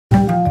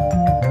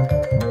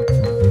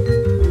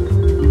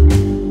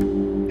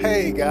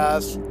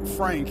guys,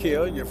 Frank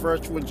here, your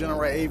virtual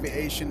general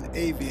aviation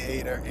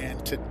aviator,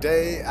 and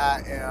today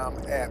I am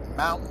at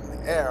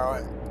Mountain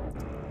Air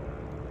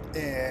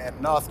in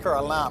North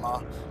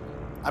Carolina.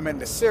 I'm in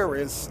the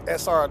series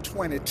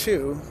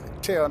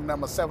SR22, tail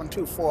number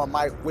 724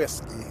 Mike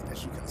Whiskey,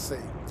 as you can see.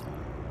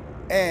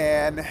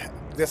 And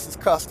this is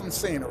custom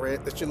scenery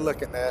that you're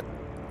looking at.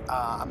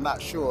 I'm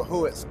not sure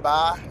who it's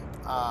by,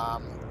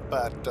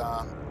 but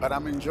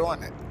I'm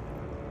enjoying it.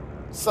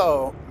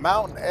 So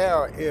Mountain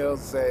Air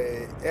is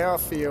a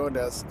airfield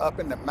that's up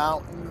in the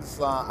mountains.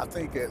 I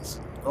think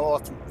it's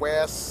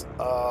northwest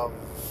of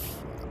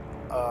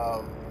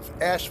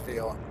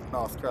Asheville,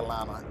 North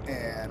Carolina,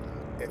 and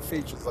it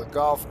features a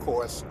golf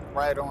course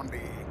right on the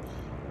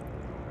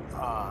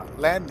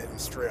landing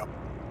strip,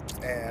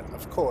 and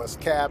of course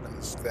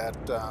cabins that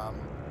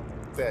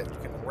that you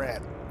can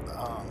rent.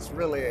 It's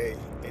really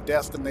a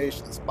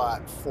destination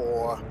spot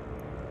for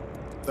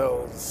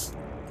those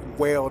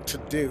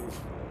well-to-do,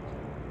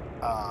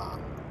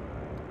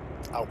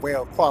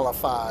 well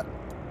qualified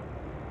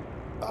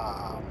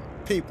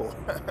people,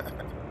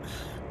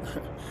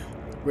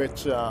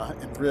 which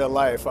in real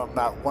life I'm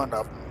not one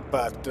of them,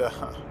 but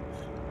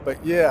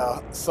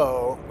yeah.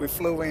 So we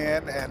flew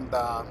in and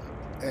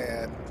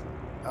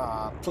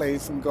played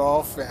some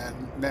golf,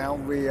 and now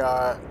we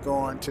are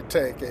going to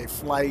take a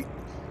flight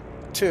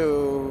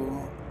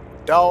to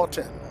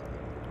Dalton,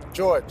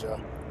 Georgia,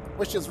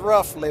 which is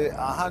roughly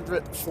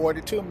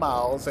 142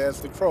 miles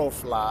as the crow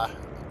fly.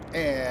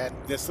 And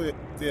this will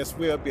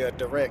be a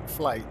direct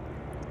flight.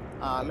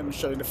 Let me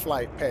show you the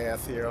flight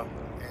path here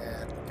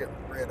and get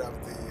rid of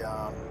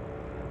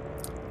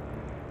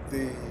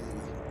the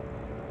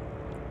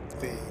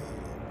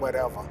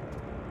whatever,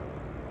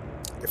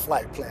 the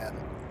flight plan.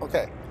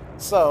 Okay,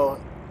 so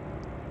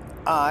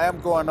I am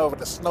going over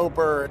the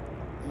Snowbird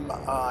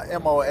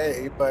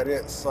MOA, but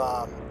it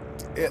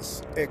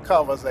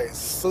covers a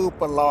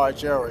super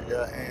large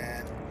area,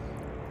 and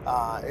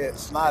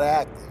it's not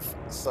active.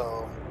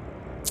 So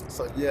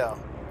yeah,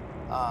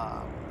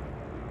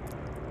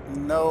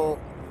 no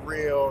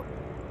real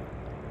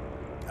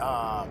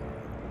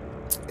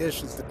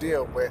issues to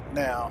deal with.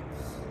 Now,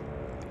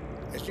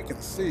 as you can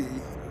see,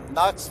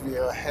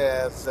 Knoxville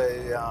has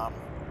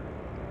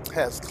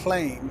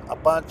claimed a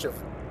bunch of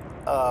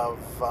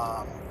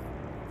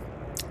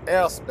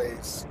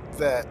airspace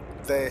that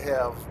they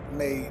have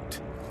made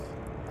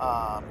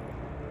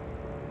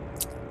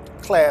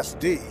Class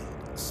D,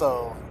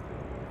 so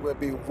we'll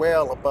be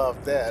well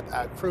above that.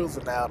 Our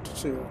cruising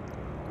altitude,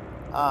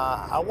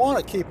 I want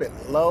to keep it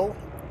low,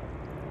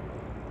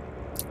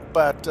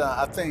 but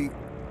I think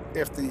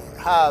if the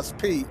highest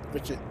peak,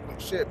 which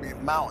should be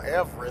Mount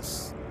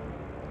Everest,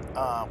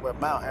 where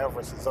Mount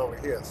Everest is over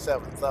here at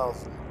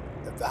 7,000,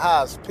 if the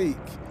highest peak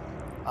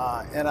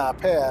in our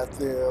path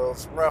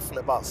is roughly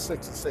about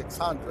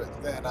 6,600,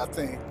 then I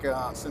think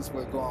since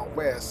we're going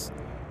west,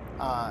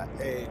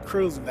 a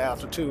cruising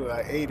altitude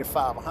of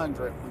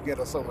 8,500 will get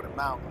us over the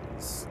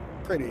mountains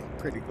pretty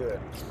good.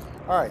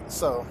 All right,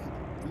 so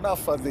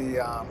enough of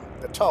the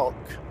talk.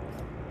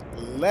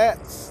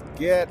 Let's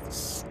get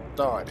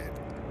started.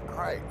 All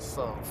right,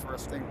 so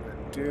first thing we'll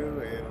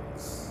do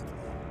is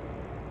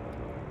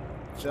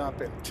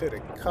jump into the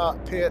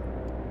cockpit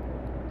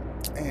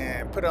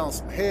and put on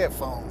some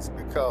headphones,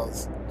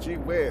 because gee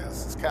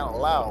whiz, it's kind of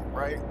loud,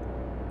 right?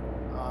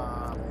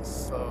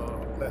 So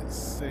let's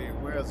see,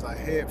 where's a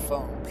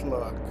headphone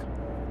plug?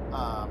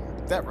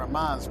 That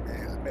reminds me,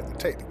 I meant to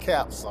take the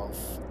caps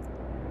off,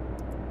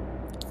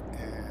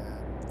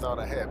 and thought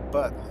I had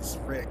buttons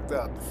rigged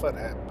up for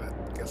that, but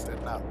I guess they're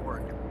not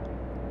working.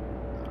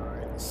 All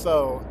right,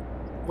 so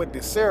with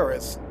the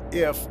Cirrus,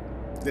 if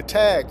the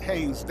tag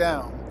hangs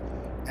down,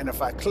 and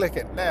if I click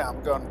it now,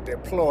 I'm going to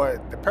deploy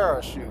the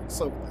parachute.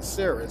 So with the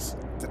Cirrus,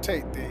 to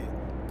take the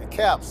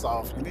caps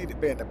off, you need to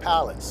be in the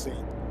pilot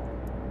seat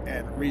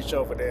and reach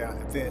over there,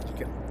 and then you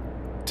can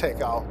take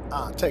out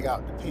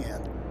the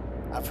pin.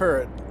 I've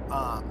heard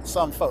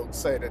some folks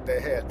say that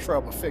they had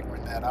trouble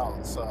figuring that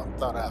out, so I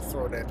thought I'd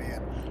throw that in.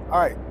 All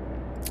right,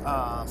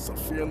 so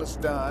fuel is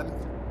done,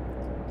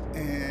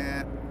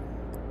 and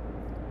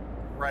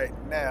right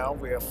now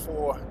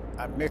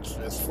our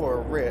mixture is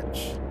for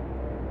rich.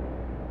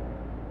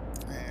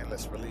 And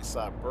let's release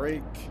our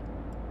brake,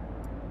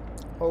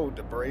 hold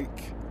the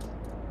brake,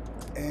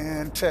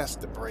 and test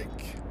the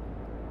brake.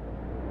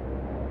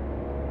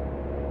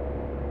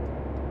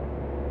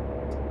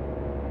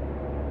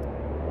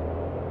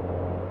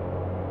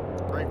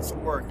 Brakes are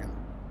working.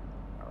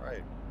 All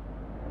right.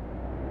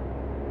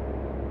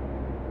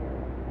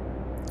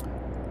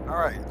 All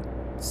right.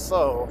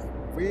 So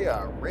we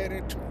are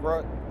ready to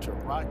rock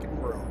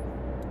and roll.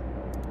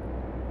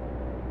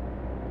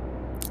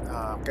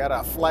 Got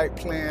our flight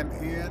plan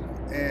in,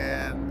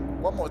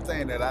 and one more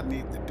thing that I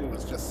need to do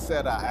is just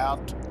set our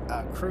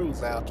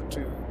cruise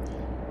altitude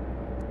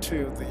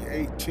to the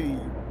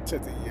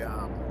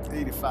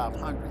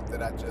 8,500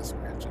 that I just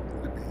mentioned.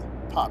 Let me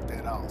pop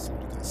that out so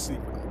you can see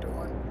what I'm doing.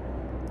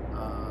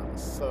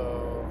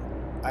 So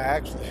I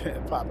actually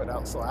pop it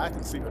out so I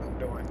can see what I'm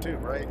doing too,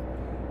 right?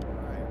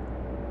 All right.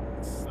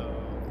 So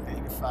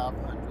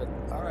 3500.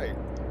 All right.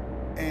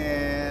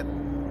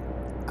 And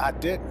I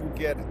didn't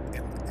get an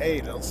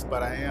ADAS,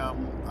 but I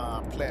am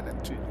planning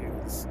to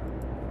use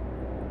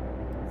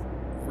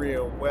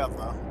real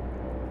weather.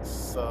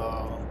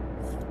 So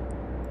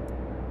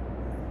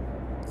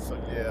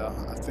yeah,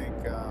 I think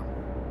I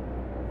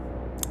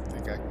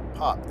can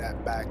pop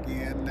that back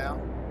in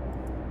now,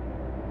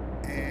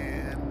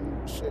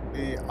 and should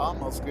be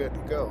almost good to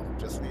go.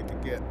 Just need to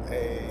get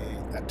a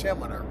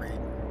altimeter reading,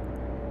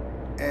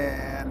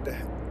 and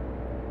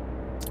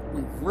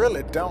we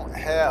really don't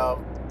have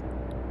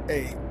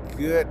a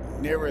good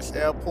nearest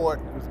airport.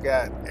 We've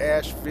got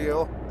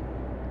Asheville,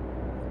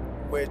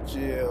 which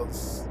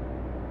is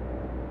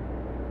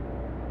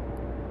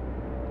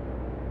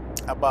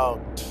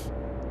about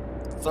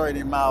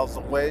 30 miles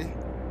away.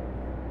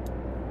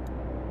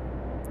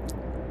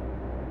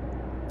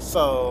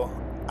 So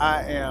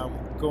I am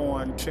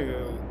going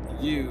to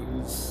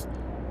use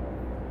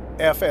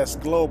FS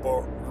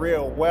Global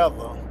Real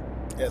Weather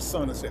as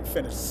soon as it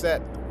finishes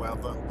setting the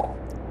weather,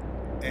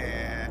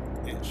 and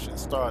it should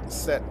start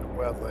setting the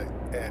weather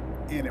at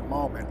any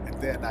moment,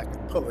 and then I can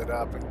pull it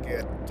up and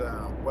get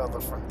weather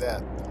from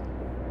that.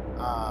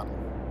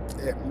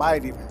 It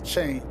might even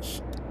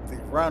change the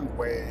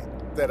runway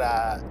that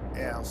I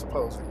am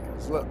supposed to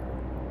use. Look,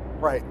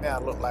 right now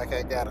look like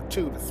I got a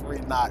 2 to 3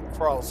 knot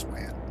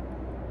crosswind,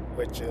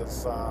 which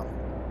is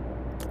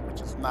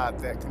not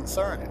that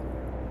concerning.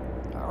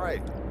 All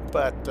right,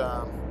 but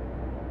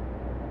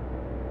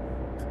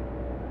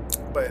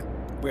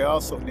we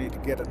also need to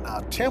get an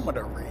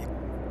altimeter reading.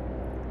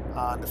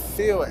 The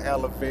field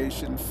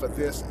elevation for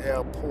this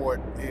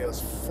airport is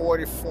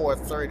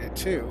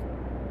 4432,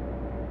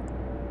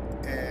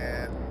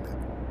 and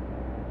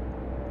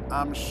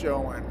I'm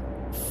showing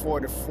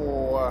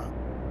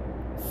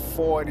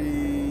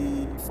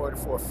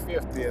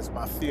 4450 is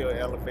my field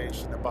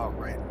elevation about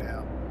right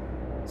now.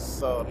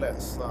 So it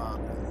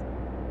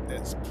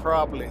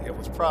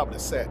was probably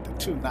set to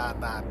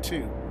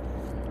 2992,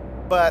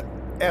 but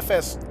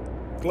FS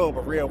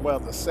Global Real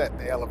Weather setting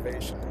the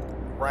elevation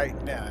right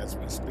now as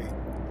we speak.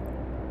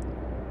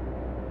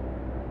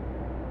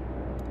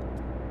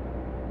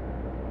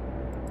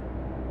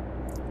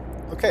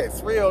 Okay,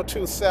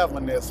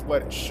 3027 is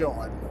what it's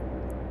showing.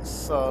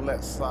 So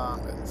let's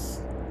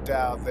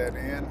dial that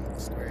in.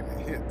 Let's go ahead and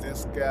hit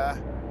this guy.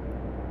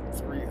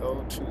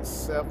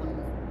 3027.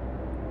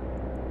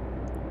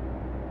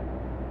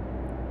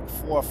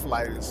 Fourth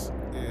flight is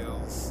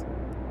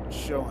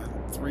showing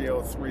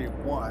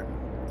 3031,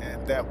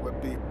 and that would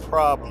be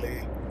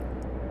probably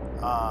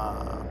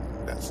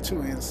that's 2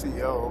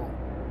 NCO.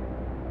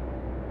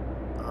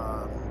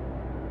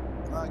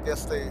 I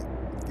guess they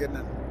getting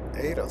an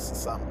ADAS or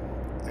something,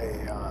 a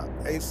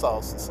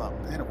ASOS or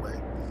something. Anyway,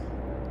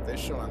 they're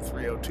showing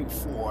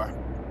 3024,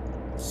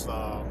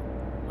 so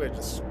we'll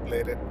just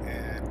split it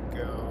and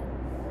go.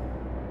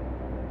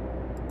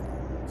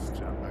 Let's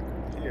jump back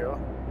in here.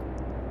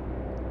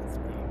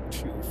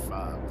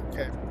 325,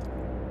 okay,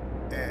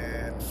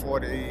 and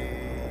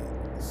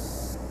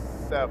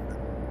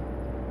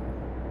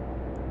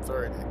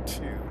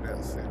 4732.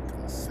 That's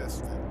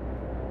inconsistent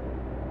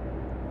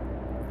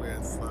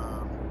with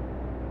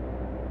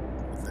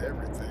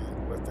everything,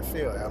 with the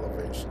field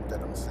elevation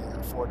that I'm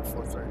seeing,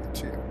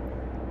 4432.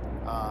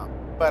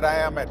 But I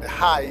am at the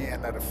high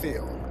end of the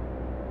field.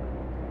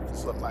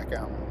 It looks like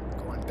I'm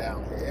going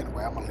down here.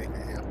 Anyway, I'm gonna leave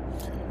it here.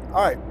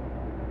 All right.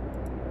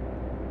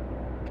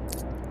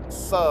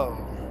 So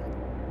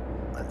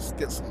let's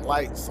get some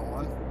lights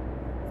on.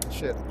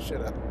 Should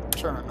have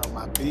turned on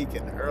my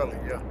beacon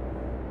earlier,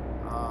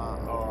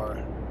 or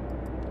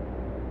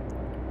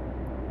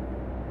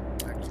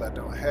actually I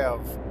don't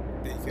have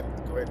beacon.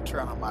 Go ahead and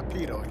turn on my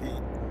pitot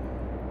heat,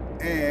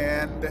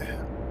 and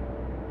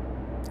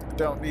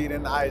don't need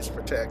an ice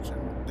protection.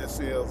 This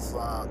is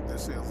a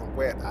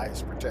wet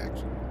ice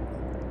protection,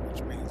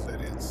 which means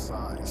that it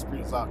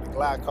spews out the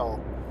glycol.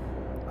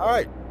 All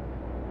right.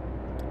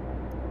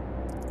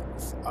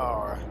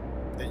 Or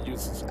it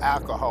uses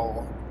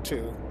alcohol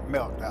to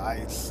melt the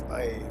ice,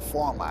 a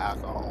form of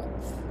alcohol.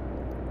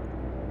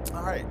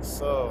 All right,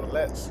 so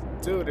let's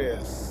do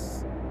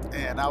this.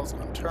 And I was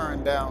going to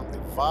turn down the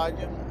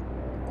volume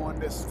on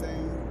this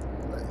thing.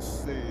 Let's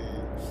see,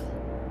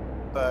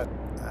 but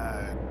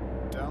I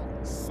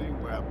don't see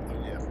where I'm.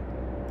 Oh yeah, I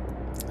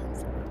have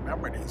to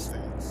remember these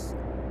things.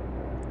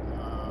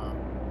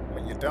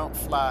 When you don't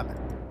fly,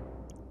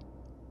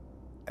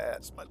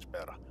 that's much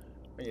better.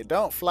 When you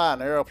don't fly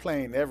an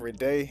airplane every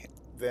day,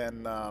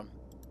 then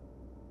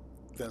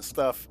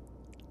stuff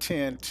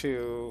tend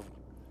to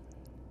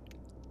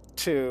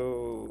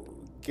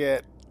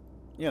get,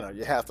 you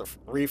have to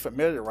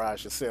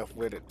refamiliarize yourself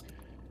with it.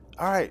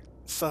 All right,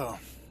 so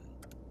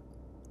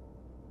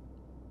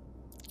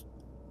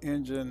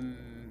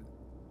engine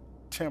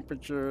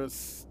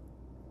temperatures.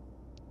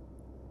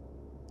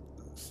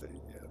 Let's see,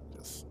 yeah,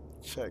 just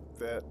check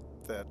that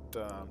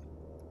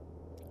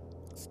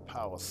this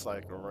power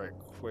cycle right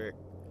quick.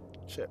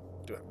 Check,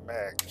 do a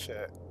mag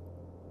check.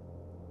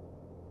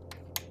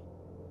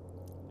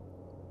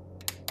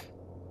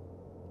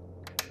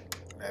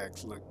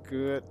 Mags look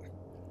good.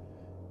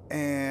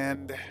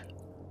 And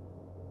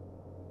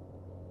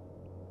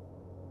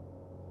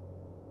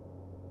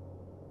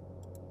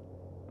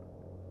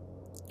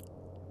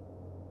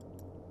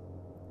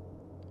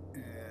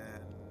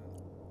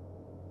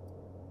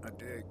I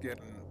did get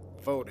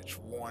a voltage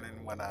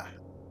warning when I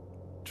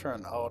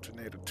turned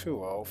alternator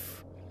 2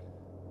 off.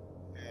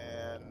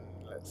 And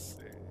let's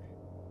see,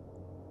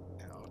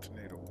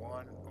 alternator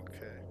 1,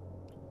 okay,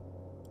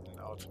 and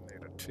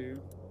alternator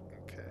 2,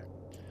 okay.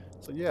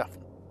 So yeah,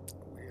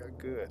 we are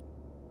good.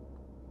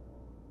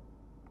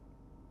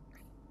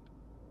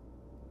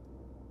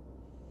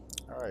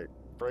 All right,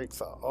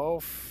 brakes are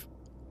off,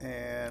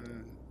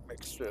 and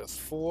mixture is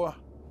 4.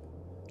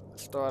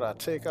 Let's start our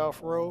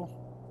takeoff roll.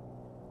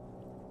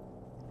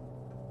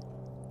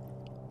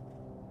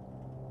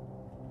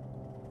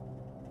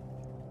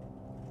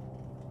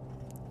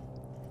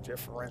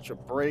 Differential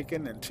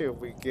braking until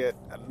we get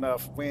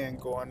enough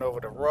wind going over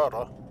the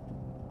rudder.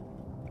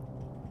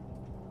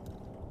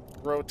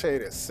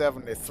 Rotate at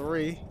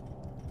 73.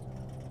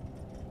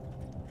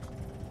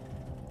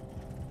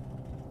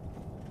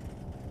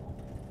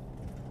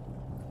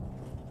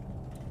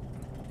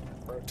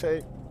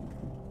 Rotate.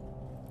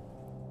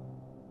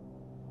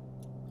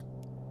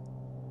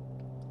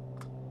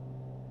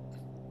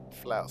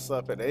 Flaps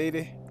up at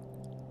 80.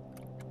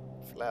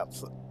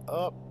 Flaps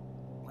up.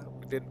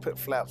 We didn't put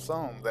flaps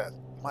on. That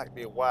might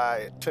be why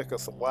it took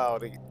us a while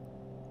to get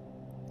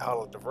out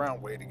of the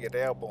runway to get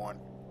airborne.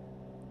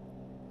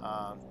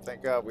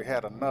 Thank God we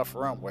had enough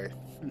runway.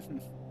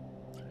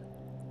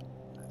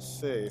 Let's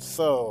see.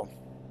 So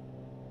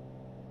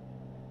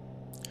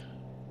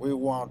we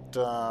want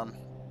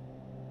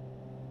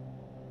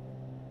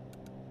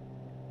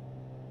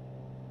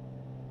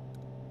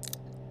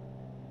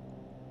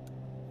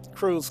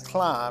cruise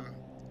climb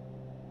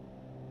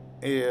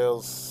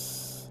is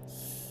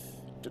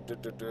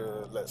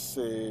let's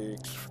see,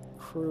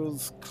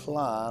 cruise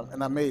climb,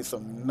 and I made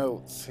some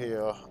notes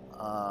here.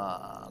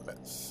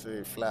 Let's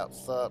see,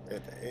 flaps up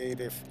at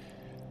 80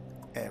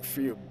 and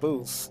fuel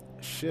boost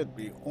should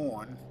be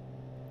on.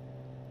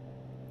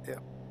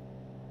 Yep,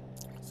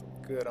 so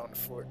good on the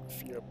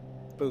fuel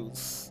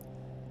boost.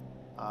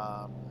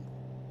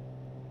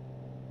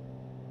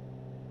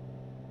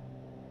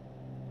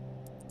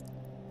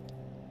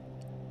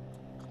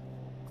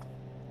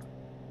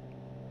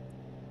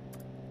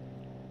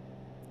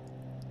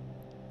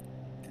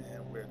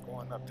 We're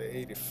going up to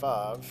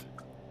 85.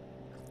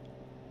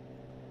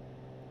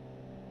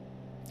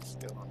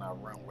 Still on our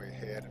runway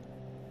head.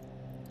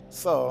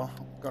 So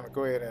I'm gonna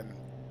go ahead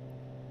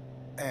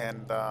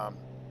and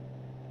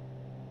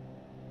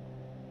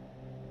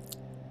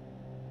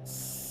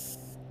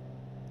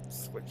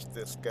switch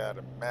this guy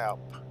to map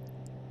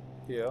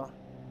here.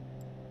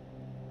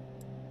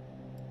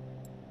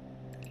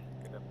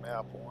 Get a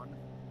map on.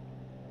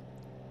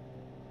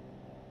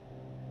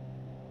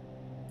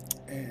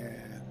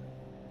 And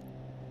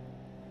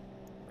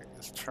make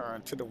this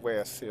turn to the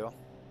west here.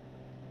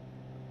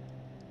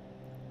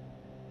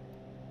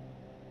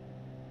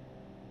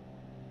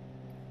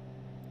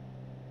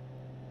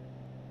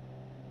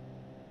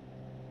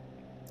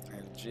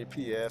 And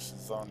GPS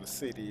is on the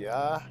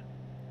CDI.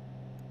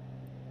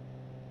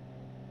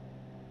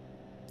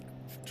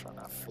 Turn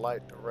our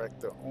flight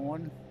director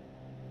on.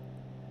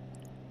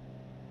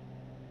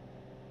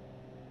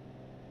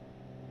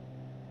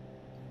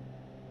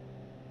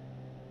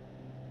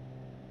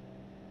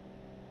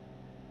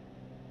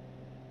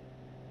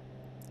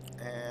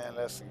 And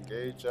let's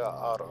engage our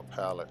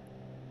autopilot.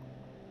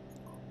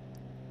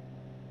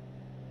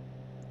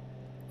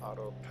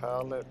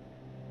 Autopilot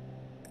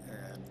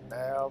and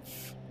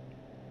nav.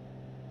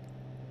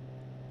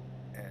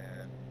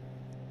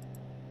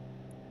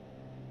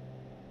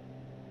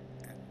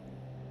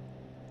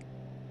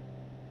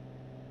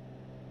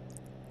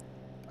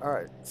 All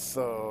right,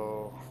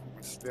 so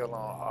we're still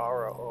on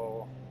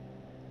RO,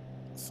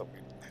 so we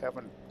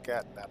haven't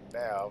gotten our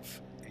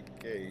nav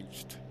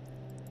engaged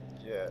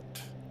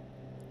yet.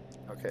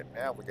 Okay,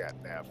 now we got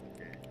nav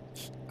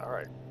engaged. All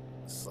right,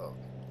 so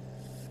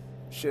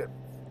should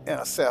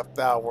intercept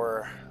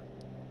our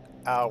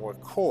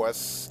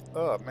course.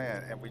 Oh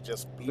man, and we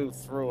just blew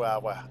through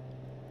our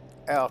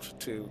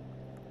altitude.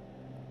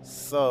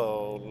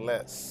 So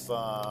let's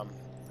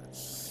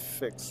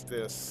fix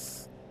this.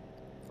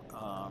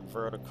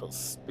 Vertical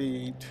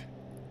speed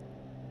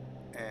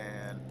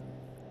and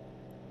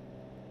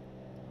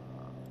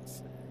let's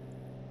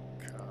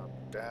see, calm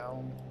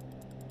down.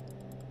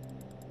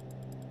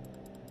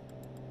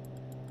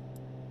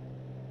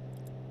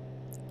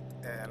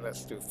 And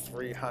let's do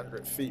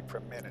 300 feet per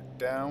minute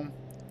down.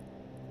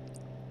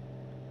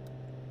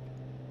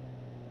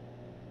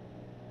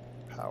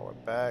 Power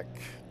back.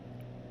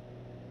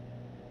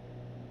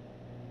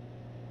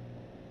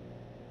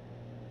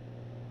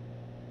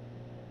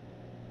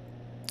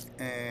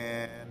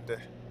 And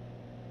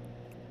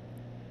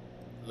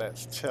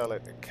let's tell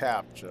it to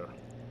capture.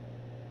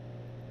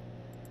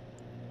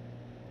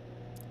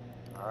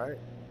 All right.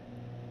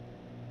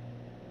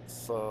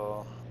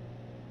 So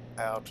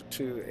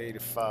altitude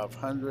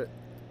 8,500.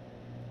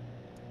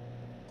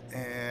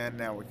 And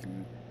now we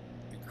can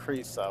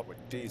increase our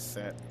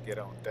descent to get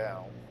on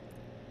down.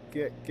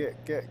 Get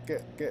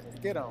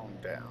on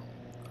down.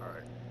 All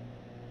right.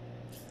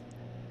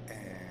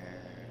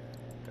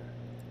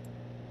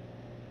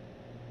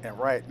 And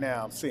right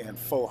now I'm seeing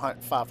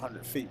 400,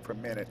 500 feet per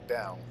minute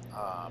down.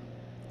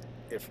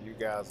 If you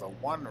guys are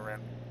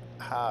wondering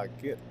how I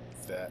get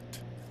that,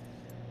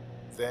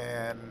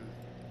 then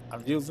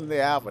I'm using the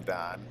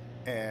Avedon,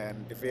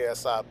 and the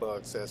VSI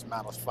bug says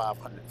minus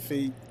 500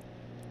 feet.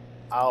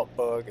 Out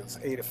bug is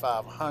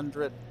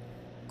 8,500.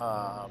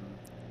 Um,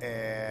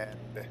 and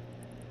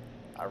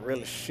I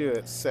really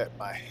should set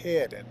my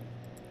heading.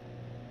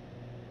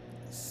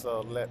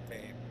 So let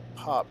me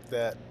pop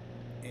that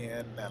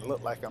in and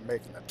look like I'm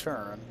making a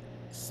turn.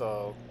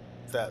 So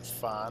that's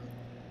fine.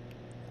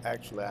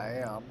 Actually, I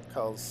am,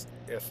 because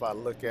if I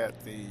look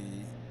at the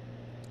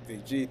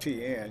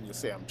GTN, you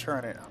see I'm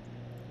turning, I'm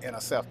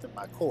intercepting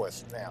my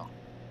course now.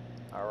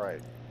 All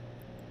right.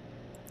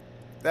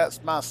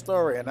 That's my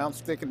story, and I'm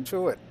sticking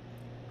to it.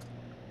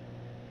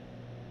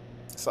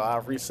 So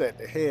I'll reset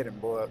the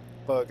heading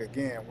bug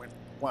again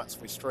once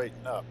we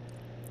straighten up.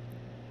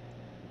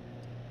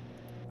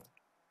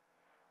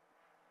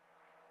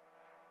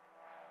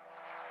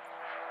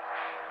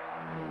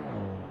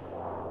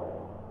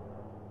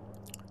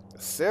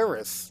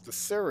 The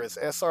Cirrus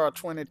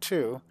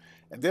SR22,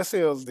 and this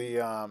is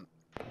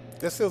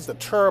the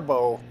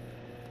turbo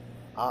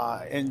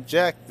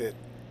injected,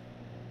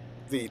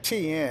 the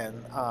TN.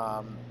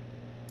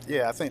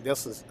 Yeah, I think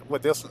this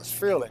was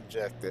fuel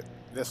injected.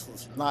 This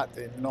was not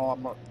the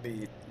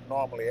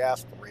normally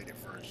aspirated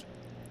version.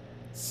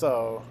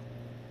 So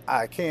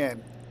I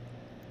can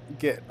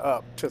get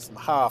up to some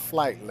higher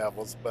flight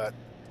levels, but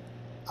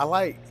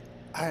I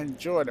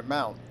enjoy the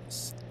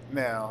mountains.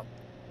 Now,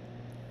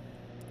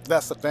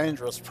 that's a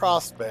dangerous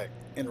prospect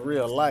in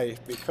real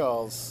life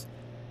because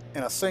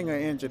in a single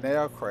engine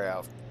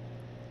aircraft,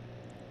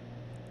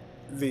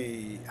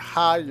 the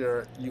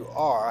higher you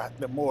are,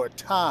 the more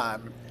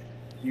time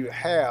you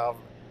have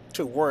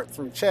to work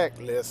through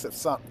checklists if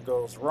something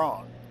goes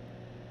wrong.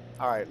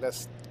 All right,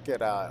 let's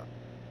get our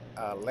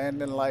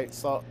landing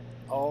lights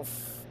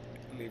off,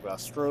 leave our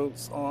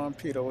strobes on,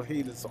 pitot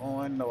heaters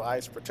on, no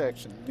ice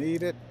protection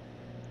needed.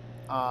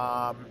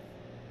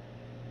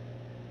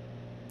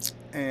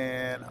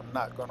 And I'm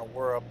not going to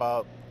worry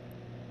about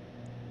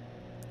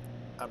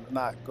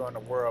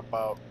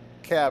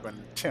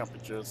cabin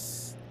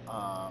temperatures.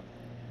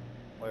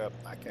 Well,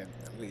 I can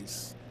at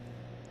least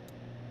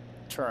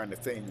turn the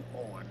thing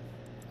on,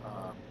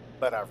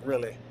 but I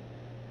really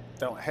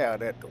don't have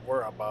that to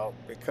worry about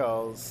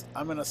because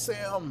I'm in a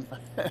sim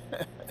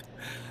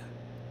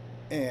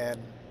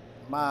and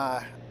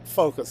my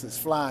focus is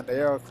flying the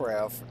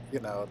aircraft.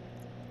 In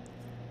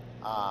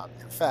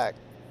fact,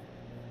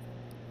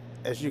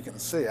 as you can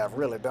see, I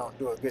really don't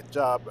do a good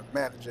job of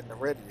managing the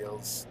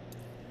radios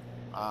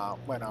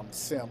when I'm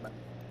simming,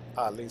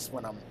 at least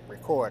when I'm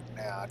recording.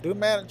 Now, I do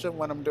manage them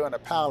when I'm doing a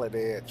pilot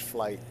edge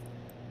flight,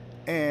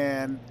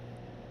 and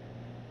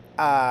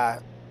I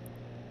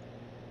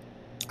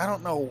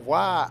don't know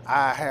why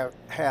I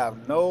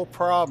have no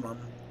problem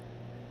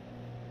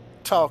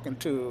talking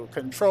to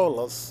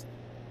controllers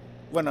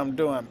when I'm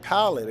doing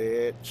pilot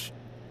edge,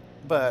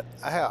 but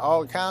I have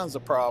all kinds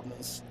of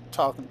problems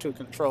talking to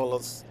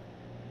controllers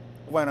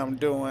when I'm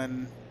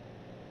doing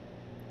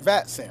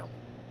VATSIM.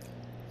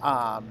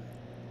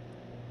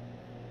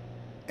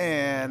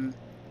 And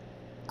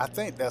I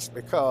think that's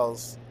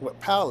because with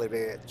pilot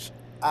edge,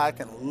 I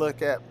can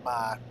look at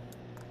my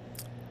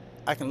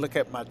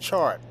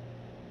chart.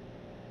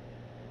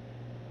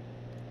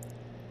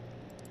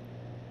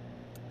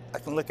 I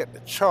can look at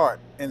the chart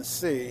and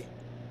see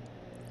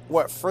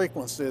what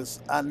frequencies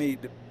I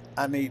need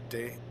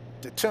to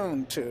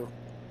tune to.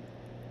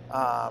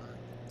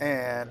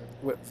 And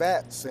with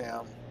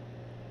VATSIM,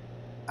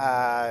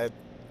 I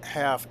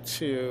have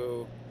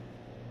to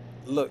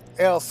look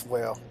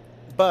elsewhere.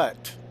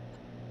 But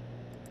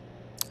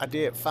I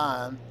did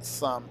find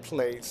a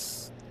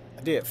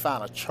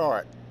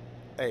chart,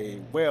 a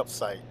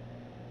website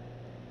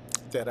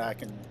that I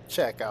can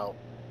check out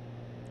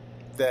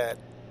that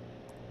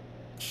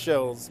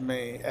shows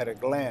me at a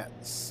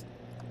glance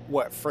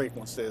what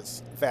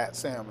frequencies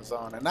VATSIM is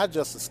on. And I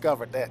just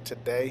discovered that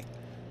today,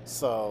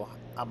 so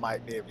I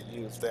might be able to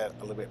use that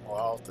a little bit more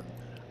often.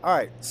 All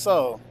right,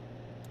 so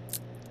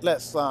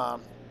let's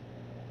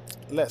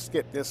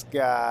get this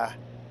guy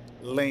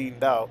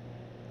leaned out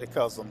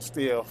because I'm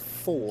still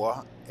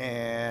 4,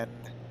 and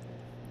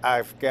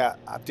like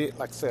I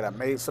said, I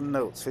made some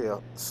notes here.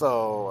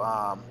 So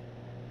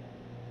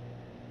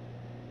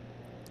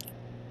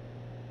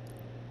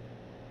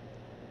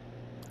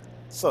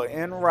so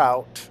en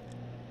route,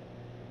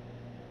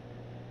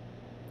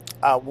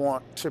 I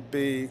want to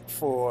be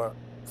for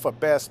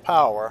best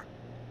power.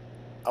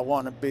 I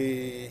want to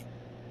be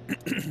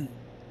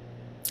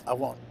I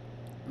want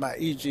my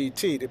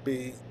EGT to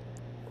be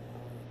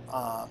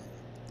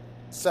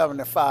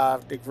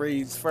 75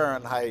 degrees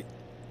Fahrenheit,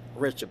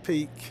 Richter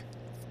peak,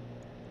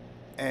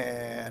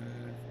 and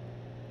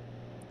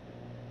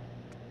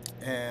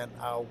And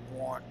I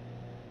want,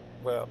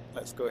 well,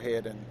 let's go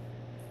ahead and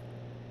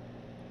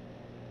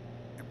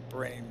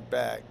bring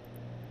back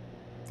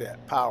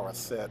that power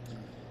setting.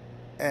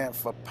 And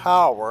for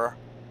power,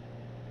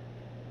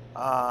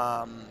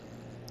 um,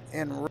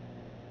 in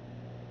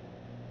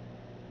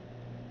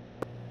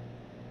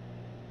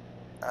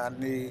I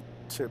need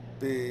to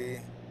be,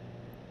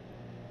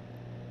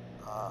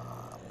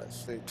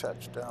 let's see,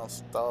 touchdown,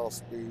 stall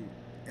speed,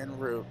 en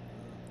route.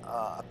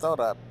 I thought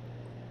I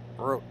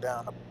wrote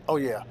down, oh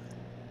yeah,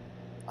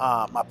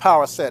 my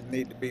power set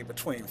need to be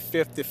between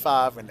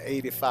 55 and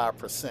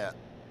 85%.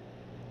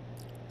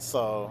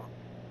 So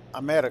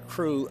I'm at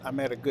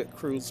a good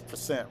cruise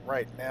percent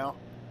right now.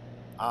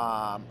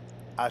 Um,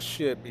 I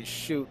should be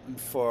shooting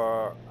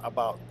for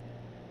about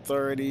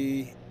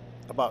 30,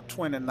 about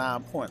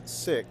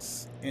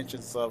 29.6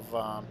 inches of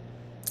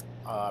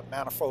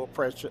manifold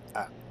pressure.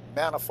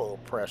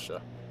 Manifold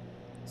pressure.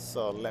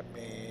 So let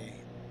me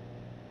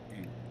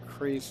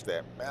increase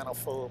that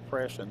manifold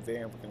pressure, and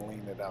then we can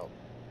lean it out.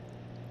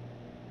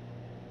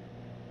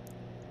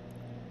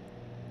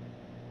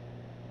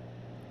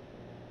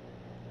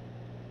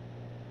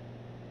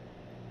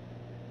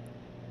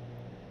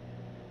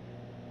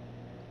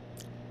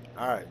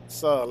 All right,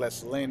 so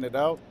let's lean it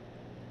out.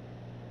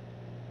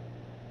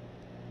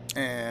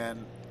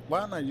 And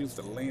why don't I use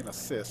the lean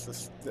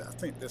assist? I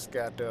think this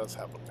guy does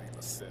have a lean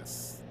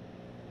assist.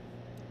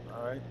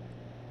 All right,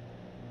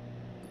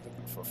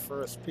 looking for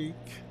first peak.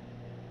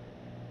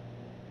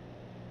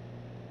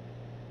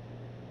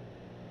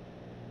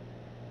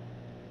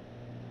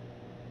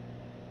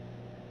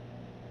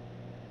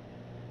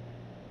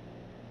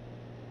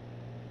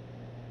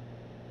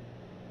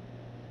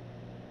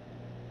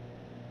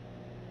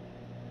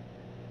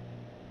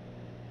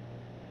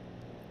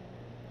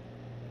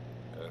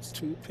 There's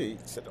two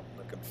peaks that I'm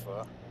looking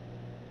for.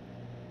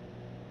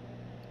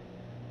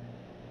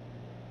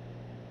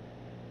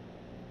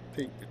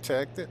 Peak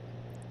detected.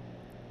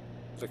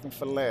 Looking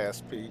for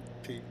last peak.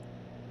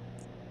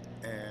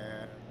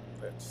 And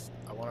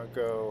I want to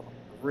go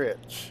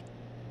rich.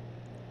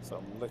 So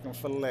I'm looking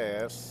for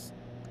last.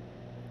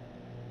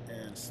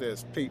 And it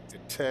says peak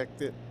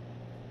detected.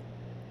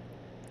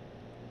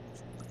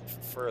 Looking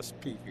for first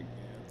peak again.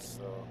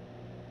 So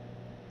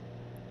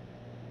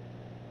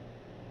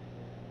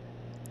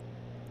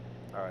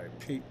all right,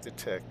 peak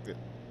detected.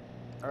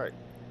 All right.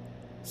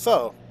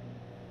 So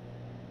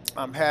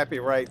I'm happy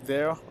right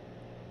there.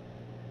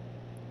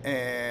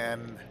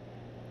 And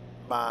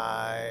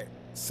my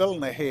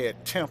cylinder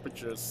head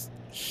temperatures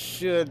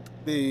should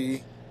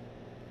be,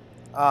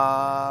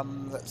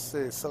 let's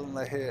see,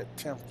 cylinder head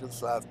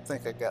temperatures. I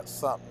think I got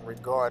something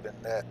regarding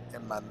that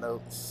in my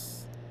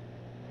notes.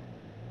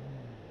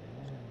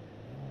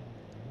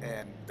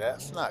 And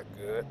that's not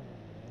good.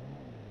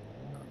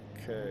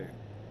 Okay.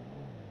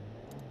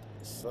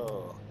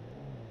 So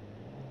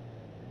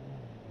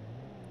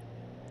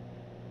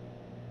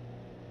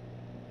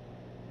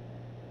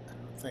I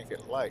don't think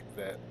it liked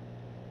that.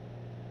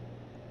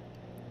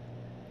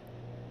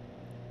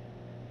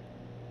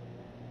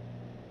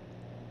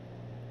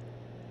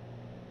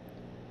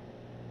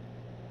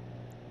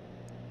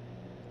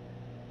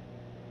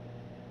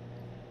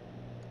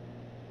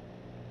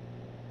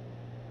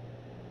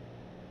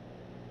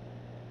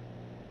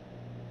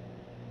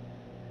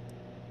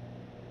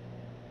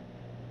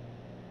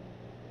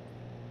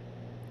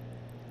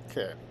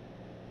 Okay.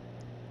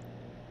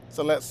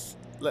 So let's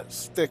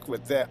stick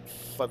with that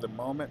for the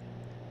moment.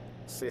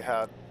 See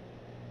how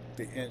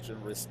the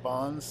engine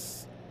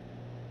responds.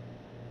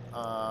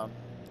 Um,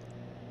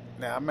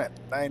 Now I'm at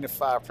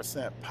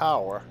 95%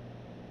 power,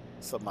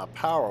 so my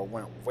power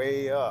went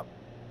way up,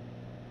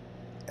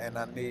 and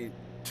I need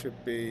to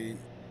be.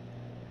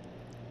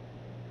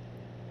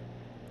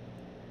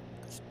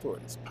 Let's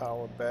put this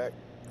power back.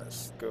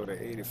 Let's go to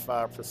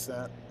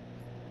 85%.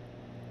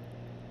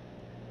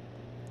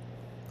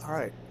 All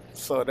right,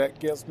 so that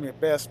gives me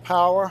best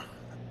power,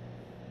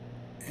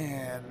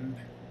 and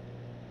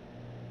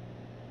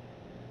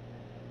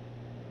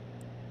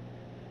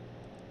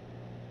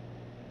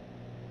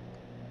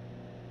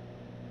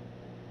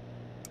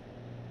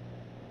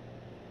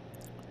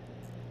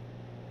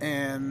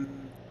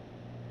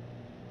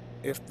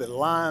if the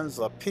lines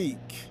are peak,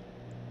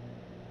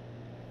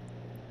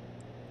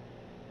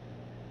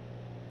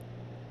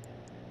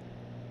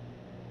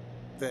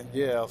 then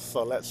yeah,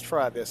 so let's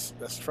try this.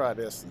 Let's try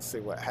this and see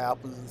what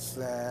happens.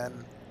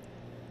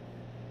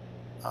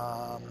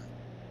 Um,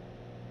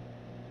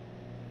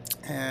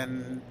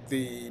 and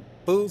the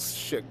boost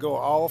should go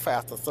off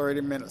after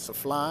 30 minutes of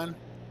flying.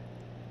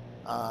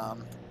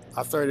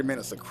 Or 30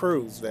 minutes of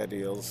cruise, that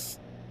is.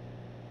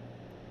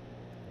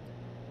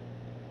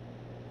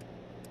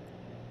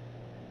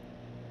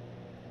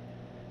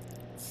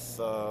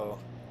 So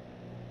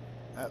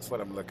that's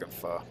what I'm looking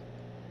for.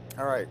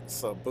 All right,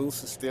 so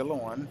boost is still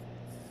on.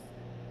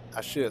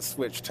 I should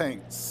switch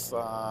tanks.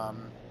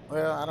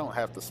 Well, I don't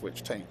have to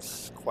switch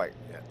tanks quite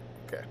yet.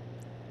 Okay,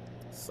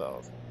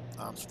 so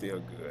I'm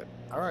still good.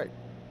 All right,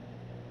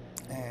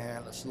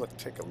 and let's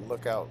take a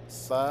look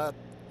outside.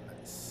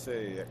 Let's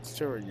see,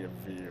 exterior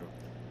view.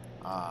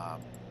 Um,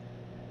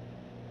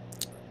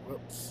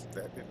 Whoops,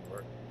 that didn't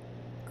work.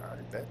 All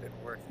right, that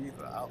didn't work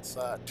either.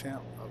 Outside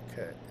temp.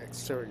 Okay,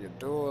 exterior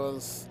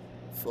doors.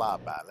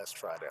 Flyby. Let's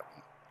try that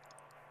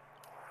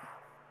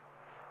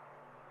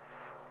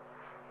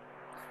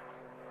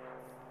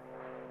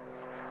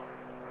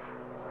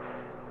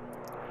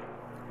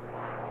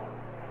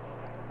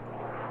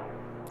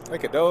one.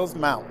 Look at those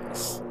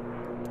mountains.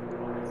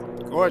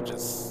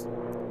 Gorgeous.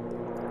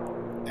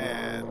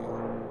 And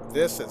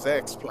this is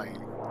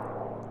X-plane,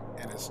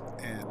 and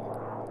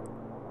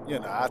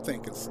I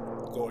think it's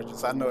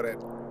gorgeous. I know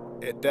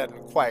that it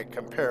doesn't quite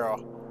compare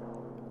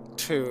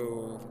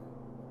to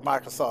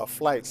Microsoft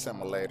Flight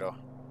Simulator,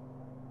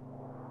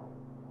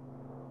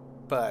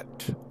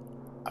 but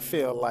I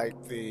feel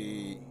like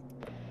the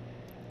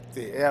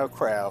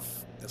aircraft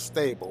is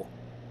stable.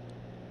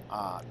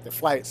 The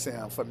flight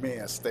sim for me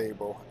is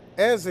stable,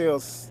 as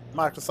is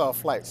Microsoft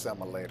Flight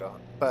Simulator.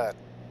 But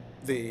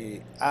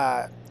the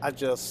I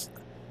just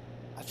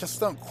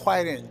don't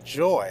quite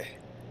enjoy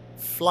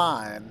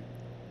flying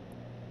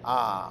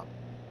um,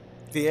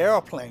 the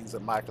airplanes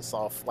in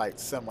Microsoft Flight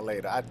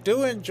Simulator. I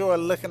do enjoy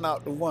looking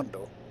out the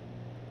window,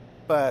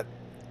 but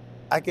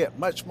I get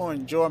much more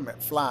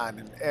enjoyment flying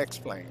in the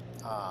X-plane.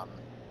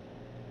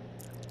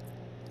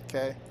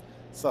 Okay,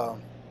 so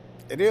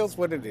it is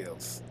what it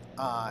is.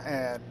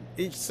 And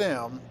each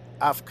sim,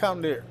 I've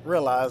come to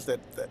realize that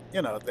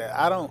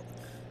I don't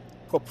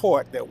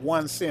purport that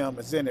one sim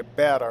is any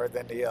better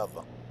than the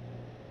other.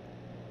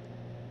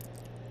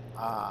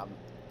 Um,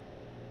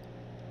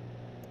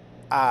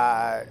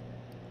 I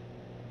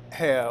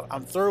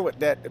I'm through with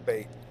that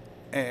debate,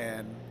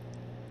 and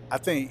I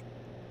think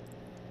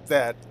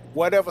that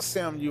whatever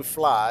sim you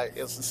fly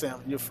is the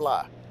sim you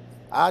fly.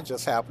 I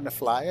just happen to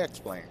fly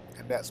X-plane,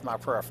 and that's my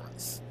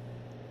preference.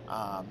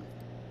 Um,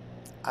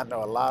 I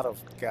know a lot of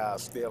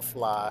guys still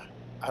fly.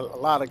 A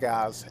lot of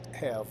guys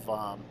have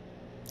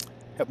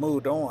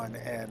moved on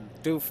and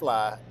do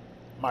fly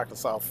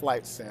Microsoft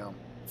Flight Sim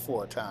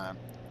for a time,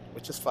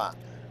 which is fine.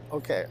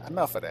 Okay,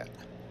 enough of that.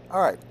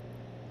 All right,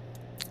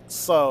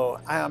 so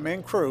I am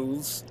in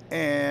cruise,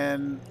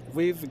 and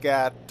we've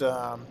got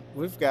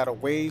a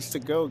ways to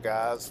go,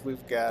 guys.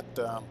 We've got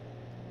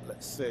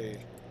let's see,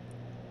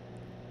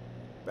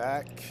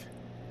 back.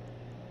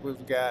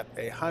 We've got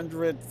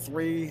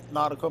 103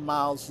 nautical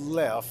miles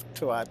left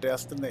to our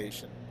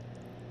destination.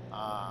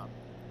 Um,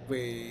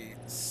 we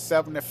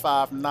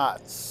 75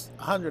 knots,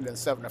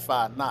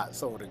 175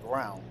 knots over the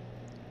ground.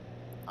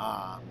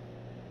 Um,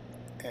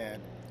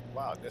 and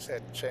wow, this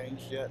hadn't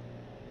changed yet.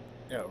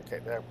 Yeah, okay,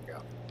 there we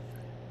go.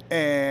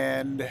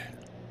 And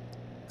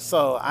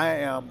so I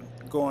am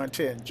going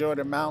to enjoy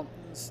the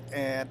mountains,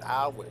 and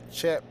I will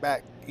check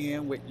back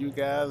in with you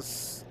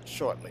guys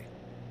shortly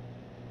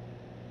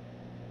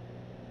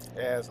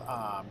as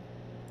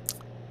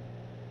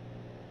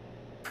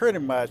pretty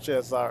much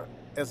as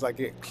I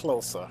get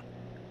closer.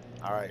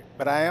 All right,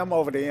 but I am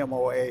over the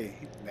MOA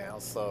now,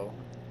 so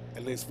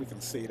at least we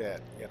can see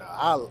that.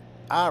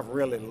 I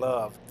really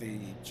love the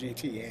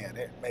GTN.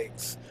 It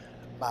makes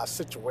my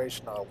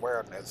situational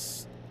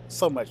awareness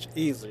so much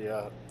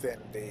easier than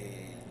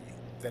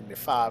the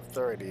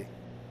 530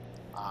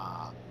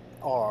 uh,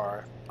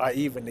 or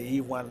even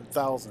the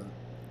E1000.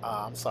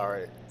 I'm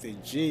sorry, the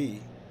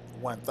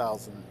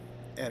G1000.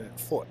 And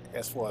for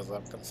as far as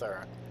I'm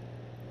concerned,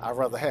 I'd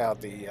rather have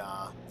the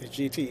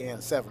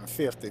GTN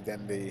 750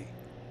 than the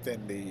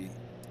than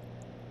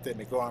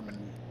the Garmin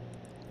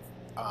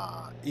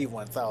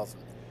E1000.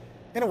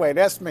 Anyway,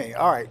 that's me.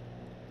 All right,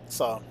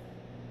 so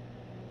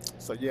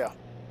yeah.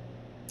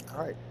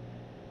 All right.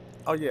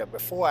 Oh yeah.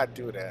 Before I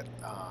do that,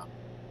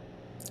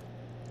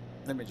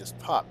 let me just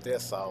pop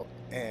this out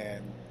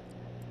and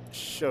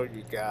show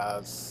you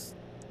guys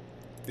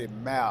the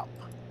map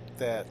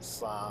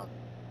that's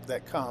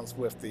that comes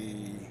with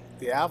the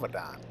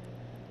Avedon.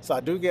 So I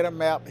do get a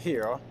map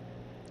here,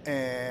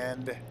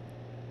 and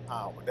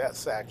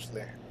that's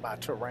actually my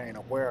terrain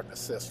awareness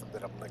system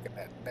that I'm looking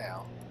at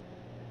now.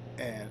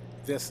 And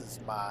this is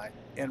my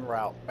en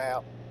route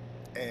map,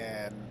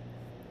 and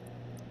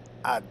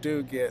I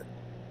do get,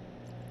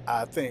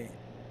 I think,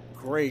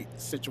 great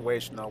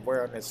situational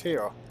awareness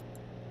here.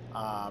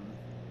 Um,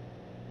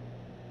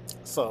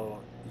 so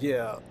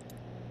yeah,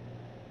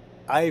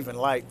 I even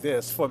like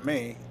this for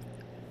me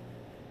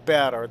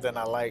better than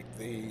I like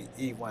the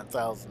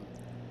E1000.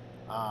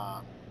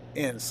 Um,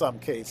 in some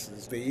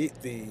cases, the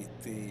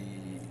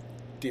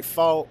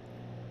default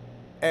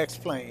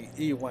X-Plane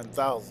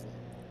E1000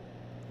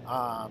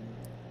 um,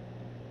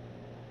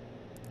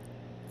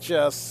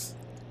 just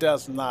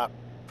does not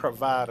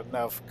provide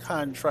enough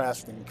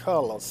contrasting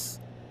colors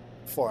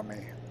for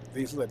me.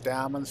 These little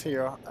diamonds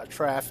here are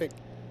traffic,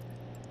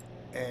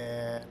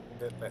 and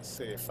let's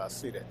see if I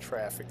see that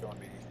traffic on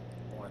the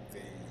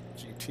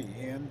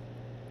GTN.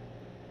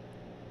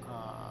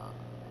 Uh,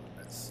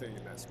 let's see.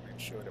 Let's make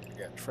sure that we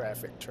got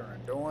traffic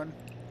turned on,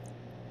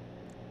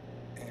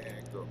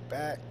 and go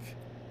back.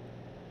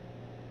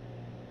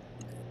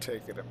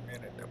 Take it a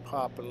minute to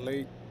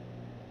populate.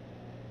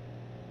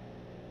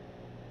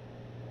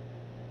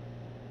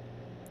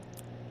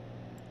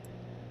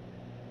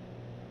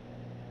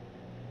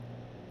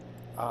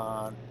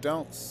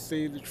 don't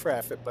see the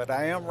traffic, but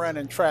I am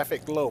running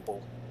traffic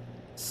global,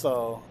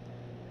 so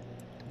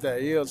there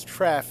is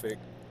traffic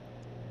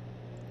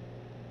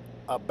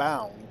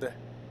abound.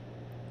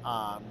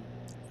 Um,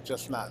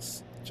 just not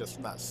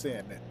seeing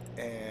it.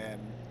 And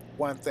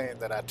one thing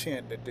that I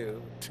tend to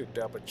do to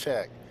double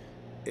check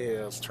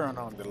is turn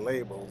on the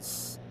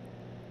labels,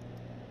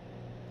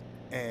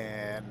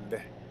 and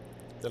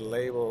the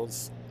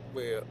labels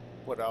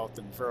would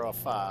often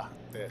verify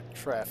that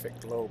traffic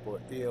global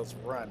is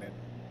running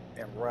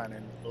and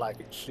running like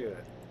it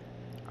should.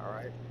 All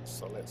right,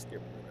 so let's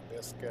get rid of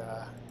this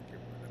guy, get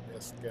rid of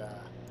this guy.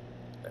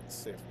 Let's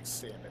see if we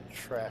see any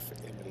traffic,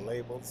 any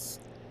labels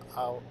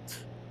out.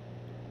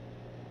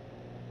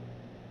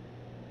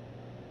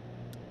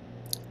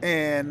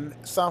 And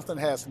something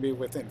has to be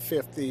within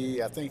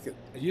 50. I think it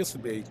used to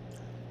be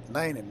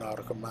 90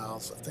 nautical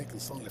miles. I think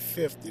it's only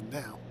 50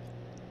 now.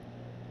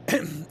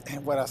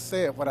 And what I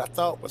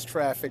thought was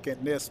traffic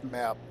in this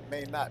map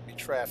may not be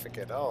traffic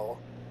at all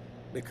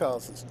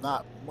because it's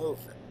not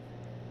moving.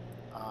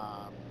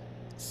 Um,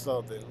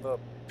 so the little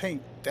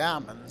pink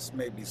diamonds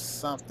may be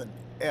something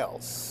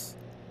else.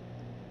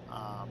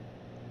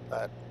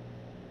 But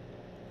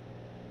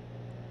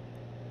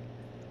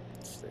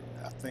let's see,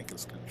 I think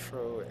it's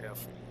Control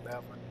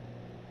F11,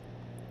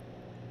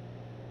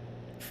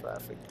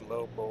 traffic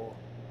global.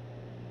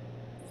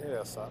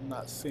 Yeah, so I'm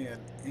not seeing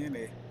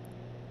any.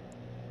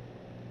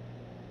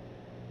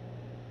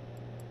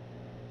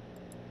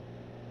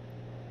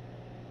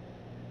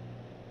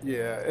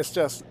 Yeah, it's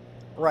just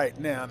right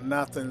now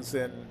nothing's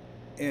in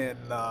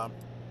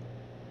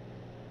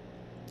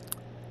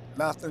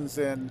nothing's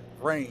in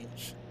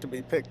range to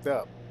be picked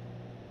up.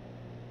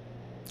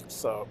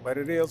 So, but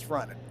it is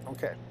running.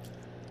 Okay.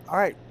 All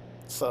right.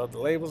 So the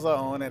labels are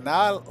on, and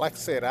I, like I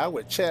said, I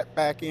would chat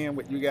back in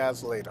with you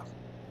guys later.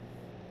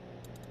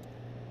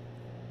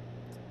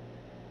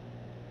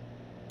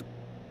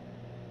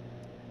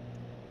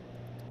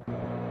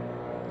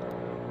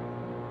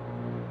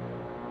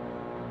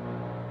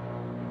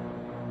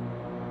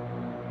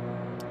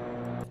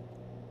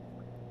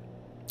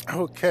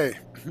 Okay,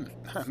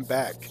 I'm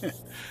back.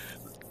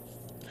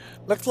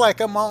 Looks like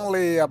I'm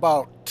only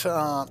about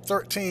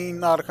 13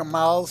 nautical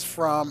miles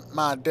from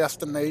my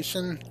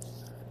destination.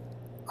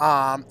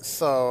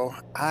 So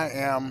I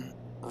am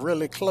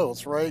really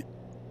close, right?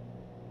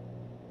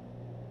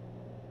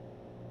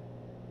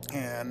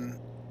 And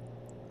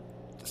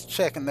just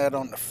checking that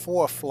on the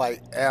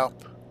 4Flight app.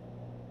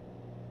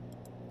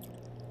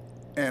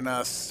 And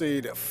I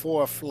see that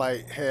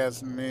 4Flight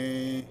has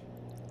me,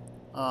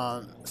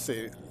 see,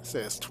 it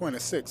says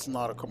 26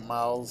 nautical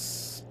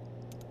miles.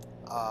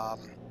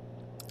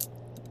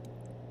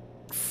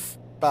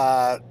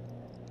 By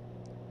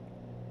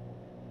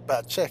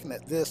checking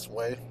it this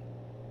way,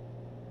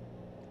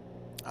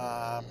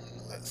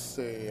 let's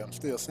see, I'm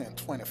still seeing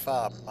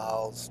 25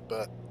 miles,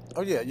 but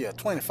oh yeah,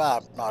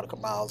 25 nautical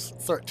miles,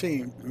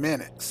 13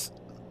 minutes.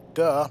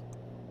 Duh.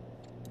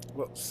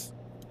 Whoops,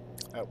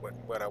 that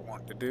wasn't what I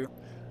wanted to do.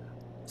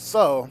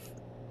 So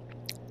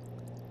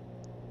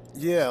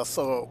yeah,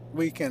 so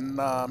we can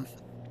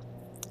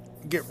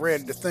get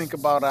ready to think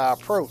about our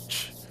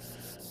approach.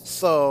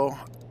 So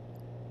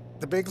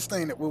the biggest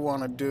thing that we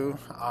want to do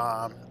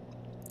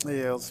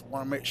is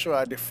want to make sure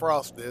I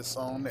defrost this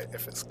on it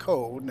if it's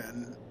cold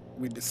and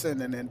we're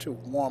descending into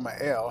warmer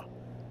air.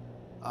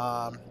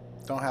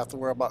 Don't have to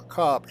worry about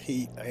carb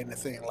heat or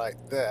anything like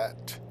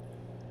that.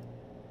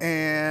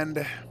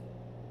 And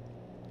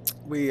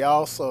we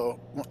also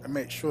want to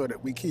make sure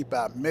that we keep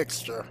our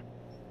mixture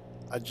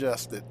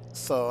adjusted.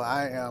 So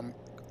I am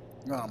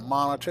going to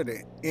monitor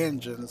the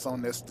engines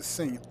on this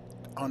descent.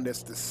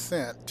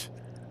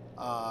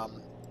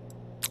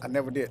 I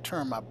never did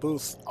turn my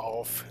boost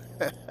off.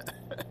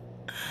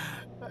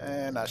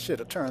 And I should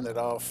have turned it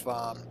off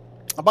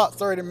about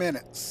 30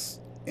 minutes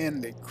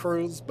in the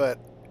cruise, but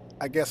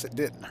I guess it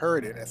didn't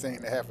hurt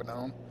anything to have it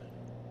on.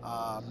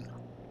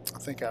 I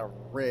think I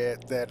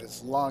read that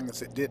as long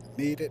as it didn't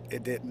need it,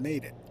 it didn't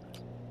need it.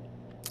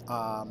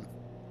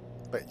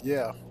 But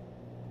yeah,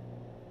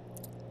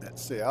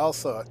 let's see. I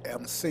also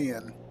am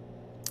seeing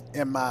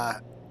in my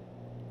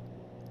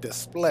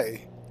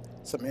display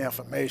some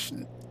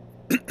information,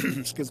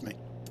 excuse me,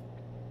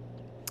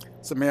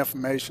 some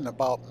information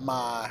about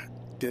my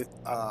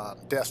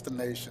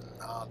destination,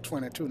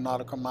 22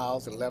 nautical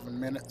miles, 11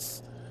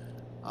 minutes.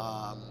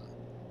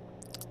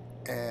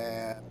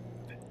 And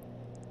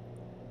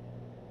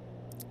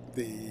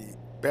the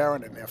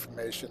bearing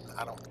information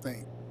I don't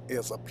think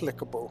is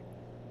applicable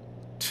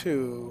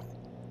to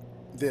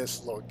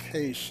this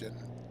location.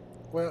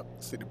 Well,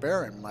 see, the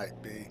bearing might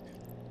be.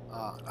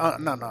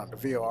 No, the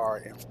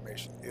VOR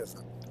information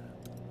isn't.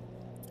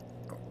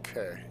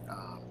 Okay,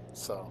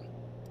 so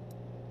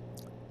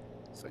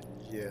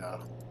yeah.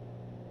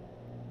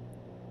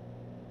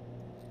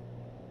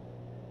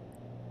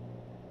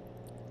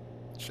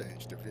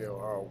 Change the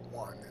VOR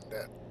 1 and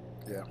that,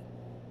 yeah.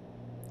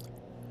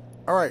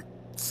 All right,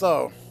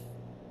 so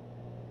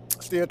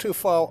still too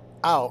far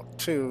out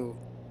to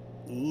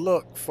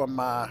look for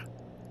my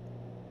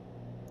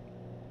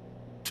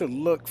to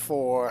look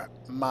for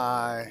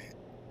my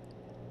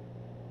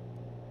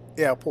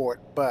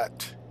airport,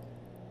 but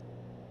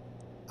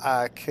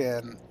I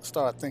can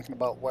start thinking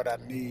about what I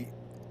need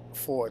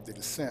for the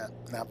descent.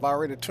 Now I've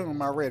already tuned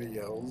my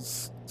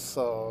radios,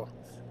 so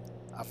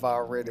I've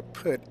already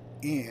put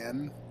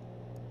in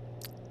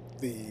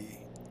the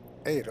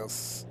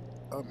ADAS.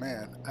 Oh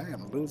man, I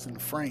am losing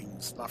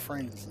frames. My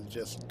frames have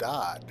just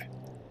died.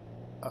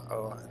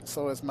 Uh-oh, and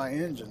so is my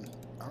engine.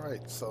 All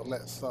right, so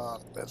let's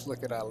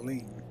look at our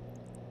lean,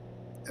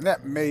 and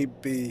that may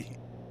be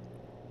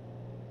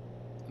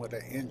what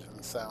that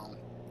engine sound.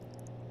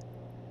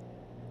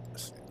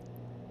 Let's see.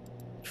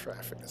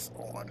 Traffic is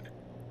on.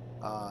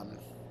 Um,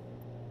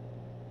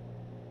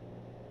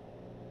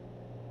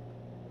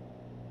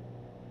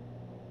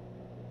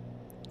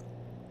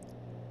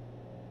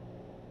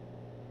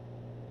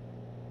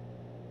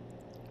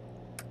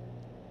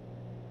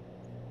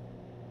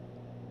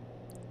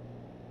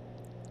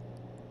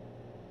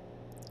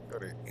 go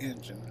to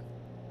engine,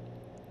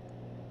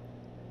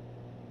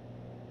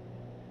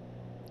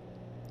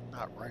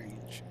 not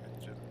range,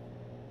 engine.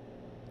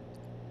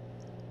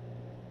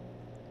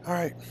 All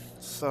right,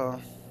 so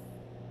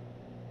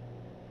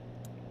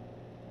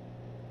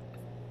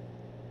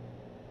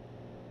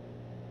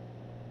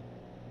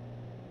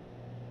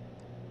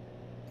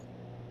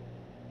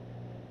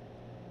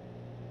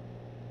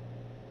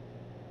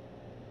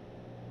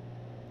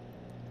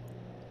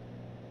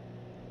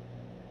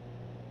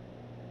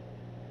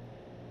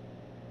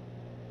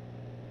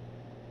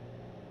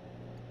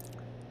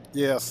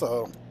yeah,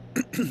 so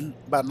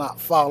by not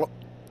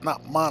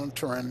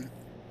monitoring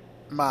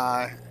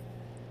my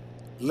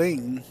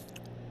lean,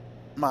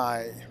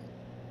 my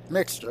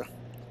mixture,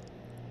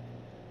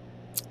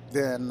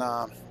 then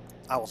I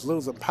was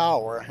losing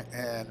power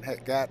and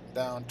had gotten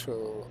down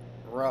to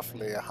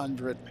roughly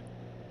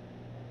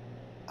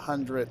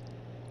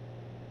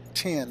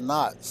 110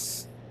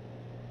 knots,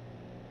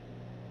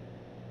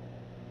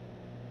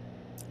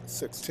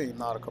 16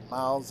 nautical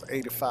miles,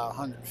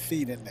 8,500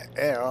 feet in the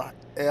air.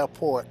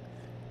 Airport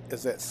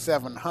is at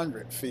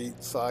 700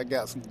 feet, so I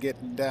got some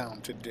getting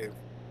down to do.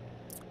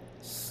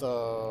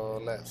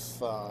 So let's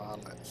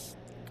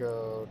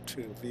go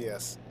to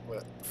VS.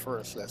 But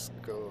first, let's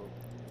go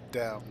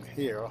down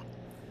here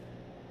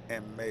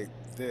and make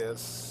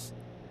this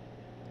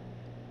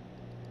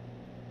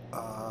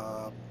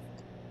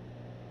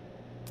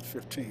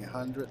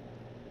 1,500.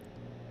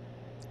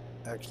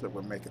 Actually,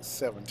 we'll make it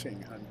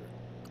 1,700.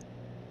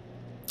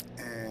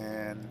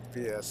 And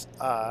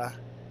VSI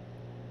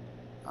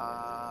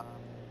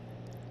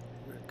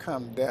will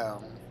come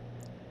down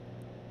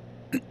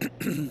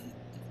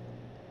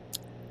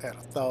at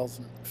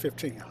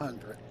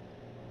 1,500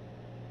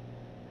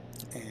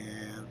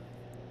 and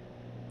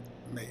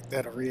make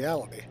that a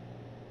reality.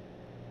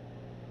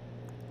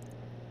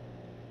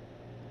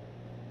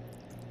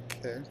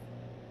 Okay,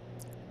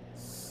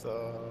 so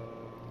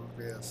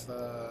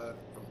VSI,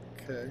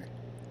 okay,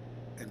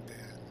 and then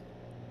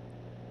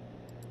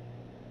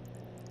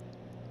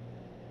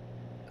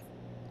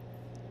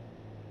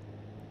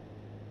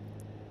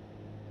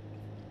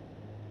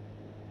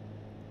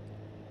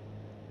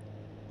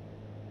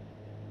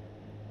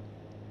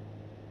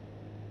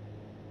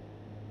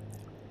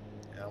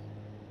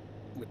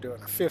we're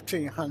doing a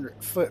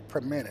 1,500 foot per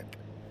minute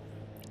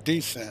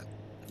descent.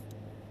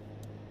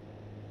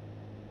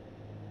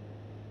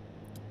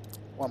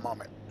 One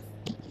moment.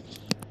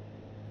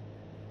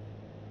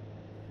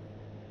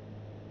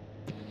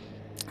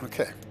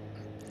 Okay.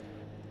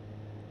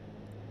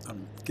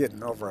 I'm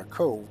getting over a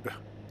cold.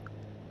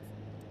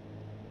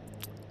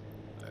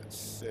 Let's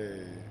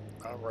see.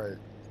 All right.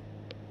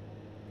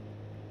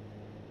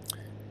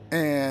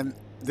 And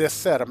this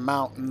set of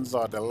mountains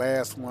are the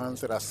last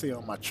ones that I see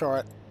on my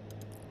chart.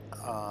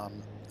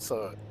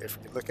 So if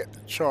you look at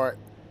the chart,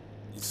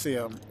 you see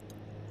them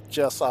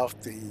just off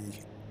the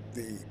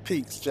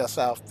peaks, just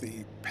off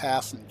the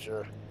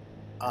passenger.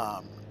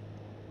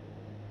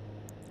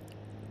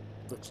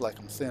 Looks like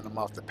I'm seeing them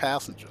off the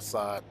passenger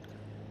side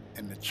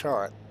in the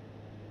chart.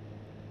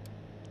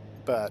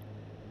 But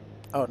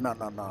oh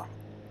no,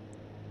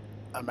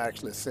 I'm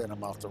actually seeing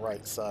them off the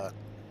right side.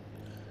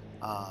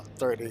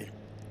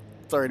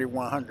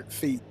 3,100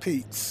 feet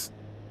peaks.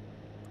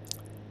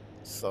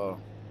 So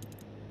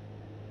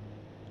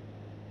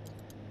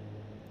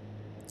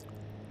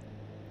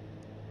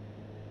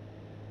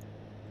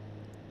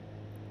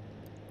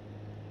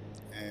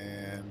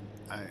and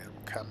I am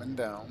coming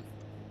down.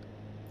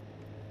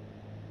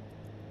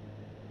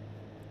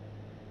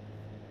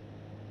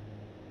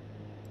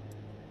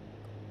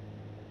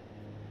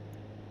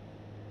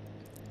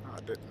 I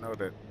didn't know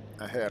that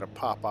I had a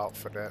pop out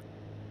for that.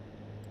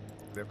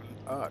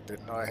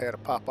 Didn't know I had a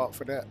pop out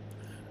for that.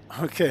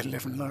 Okay,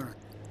 live and learn.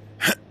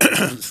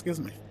 Excuse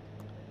me.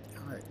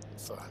 All right,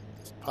 so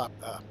let's pop.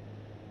 I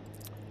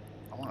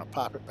want to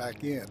pop it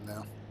back in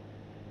now.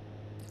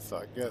 So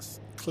I guess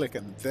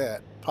clicking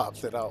that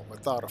pops it out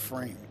without a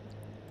frame.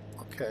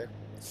 Okay,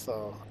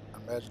 so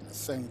I imagine the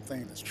same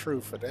thing is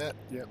true for that.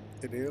 Yep,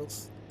 it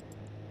is.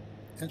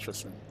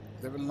 Interesting.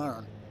 Live and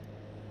learn.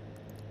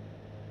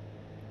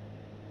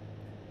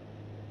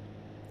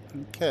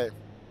 Okay,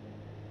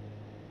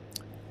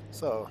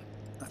 so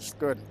let's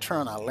go ahead and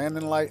turn our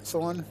landing lights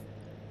on.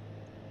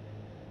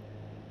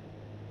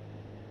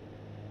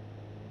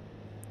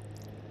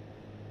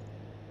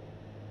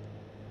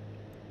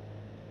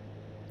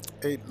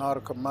 Eight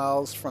nautical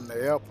miles from the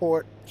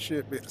airport.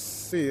 Should be able to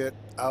see it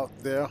out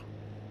there,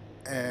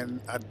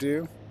 and I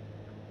do.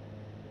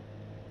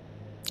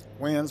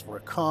 Winds were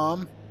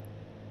calm,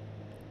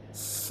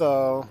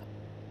 so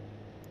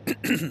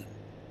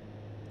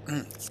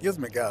excuse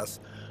me, guys.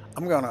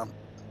 I'm gonna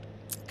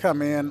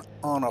come in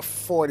on a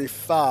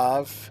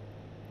 45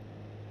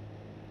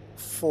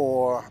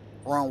 for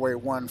runway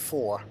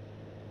 14.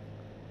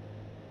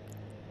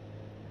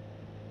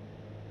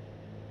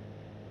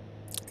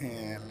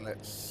 And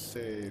let's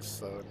see,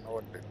 so in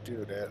order to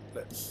do that,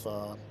 let's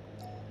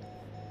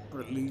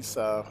release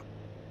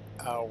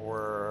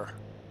our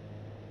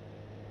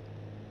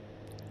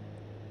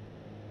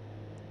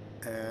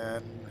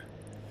and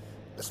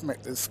let's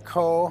make this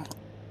call.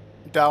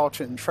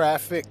 Dalton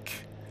traffic,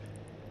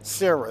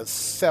 Sierra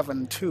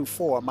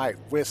 724 Mike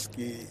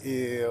Whiskey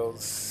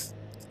is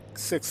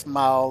 6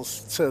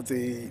 miles to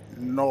the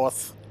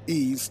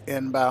northeast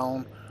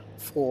inbound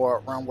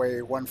for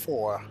runway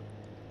 14,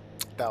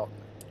 Dalton.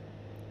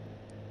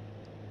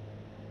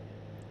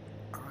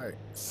 All right,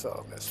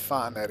 so let's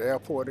find that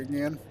airport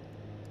again.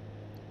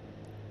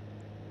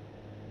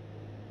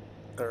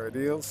 There it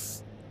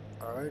is.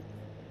 All right.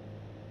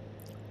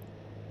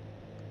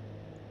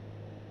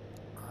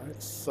 All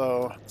right,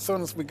 so as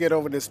soon as we get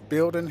over this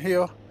building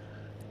here,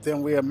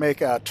 then we'll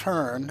make our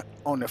turn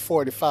on the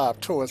 45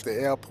 towards the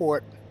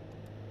airport.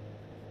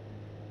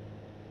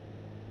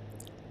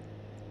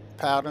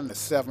 Pattern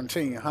is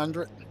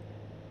 1700.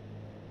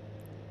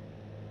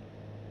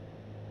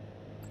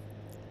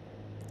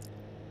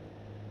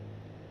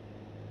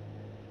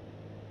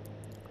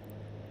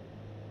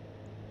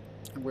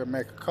 And we'll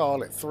make a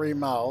call at 3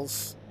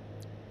 miles.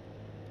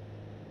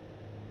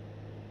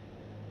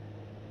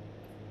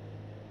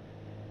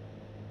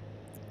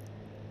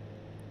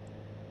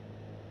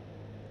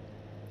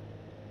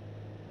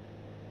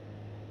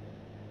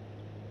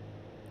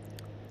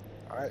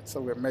 All right,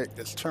 so we'll make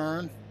this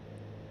turn.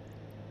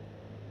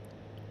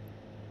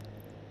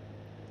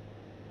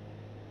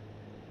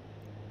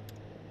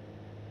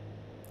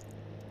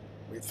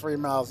 We're 3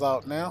 miles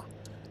out now.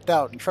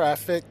 Dalton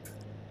traffic.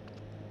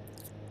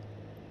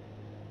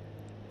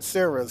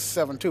 Sierra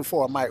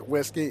 724 Mike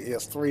Whiskey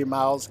is 3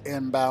 miles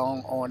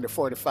inbound on the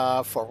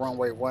 45 for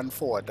runway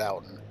 14,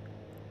 Dalton.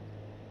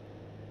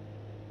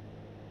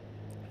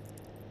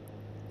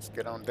 Let's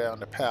get on down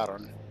the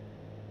pattern.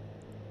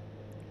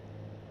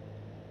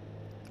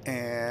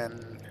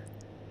 And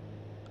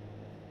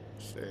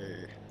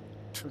say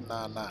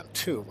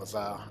 2992 was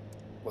our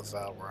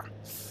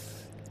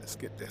let's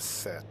get this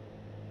set.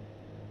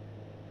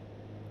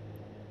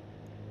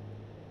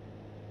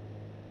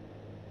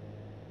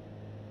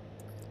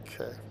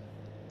 Okay.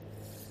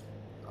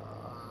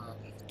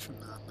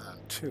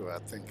 2992 I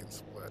think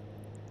is what,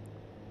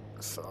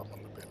 so I'm a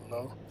little bit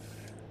low.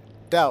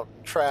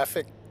 Dalton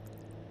traffic,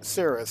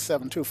 Sierra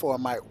 724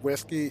 Mike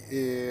Whiskey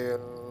is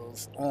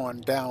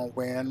on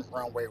downwind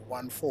runway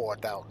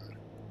 14, Dalton.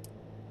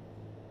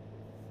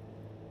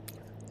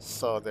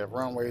 So the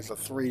runways are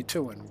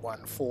 32 and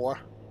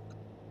 14.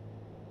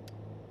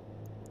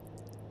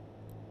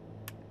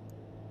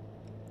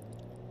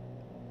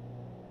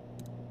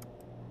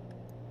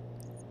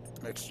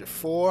 Mixture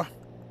 4,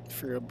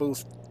 fuel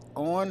boost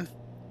on.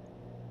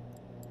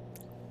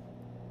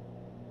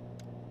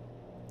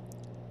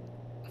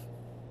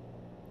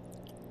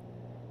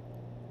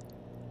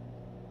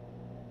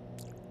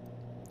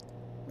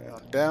 We're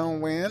on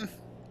downwind.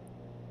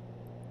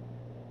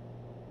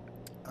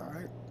 All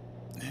right,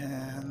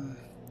 and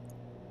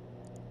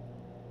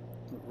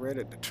we're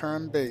ready to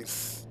turn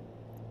base.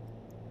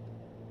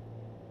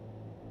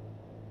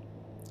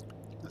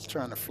 Let's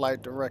turn the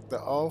flight director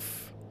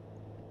off.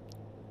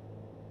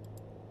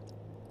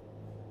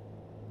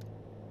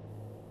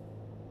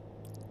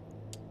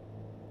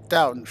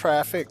 Dalton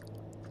traffic,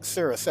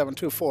 Sierra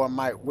 724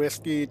 Mike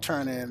Whiskey,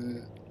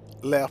 turning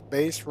left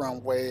base,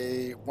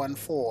 runway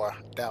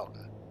 14,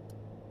 Dalton.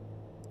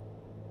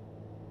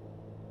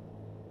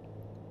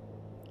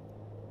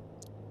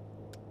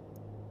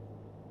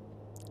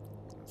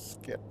 Let's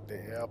get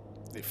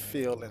the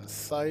field in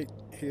sight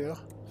here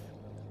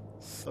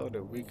so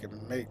that we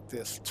can make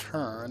this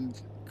turn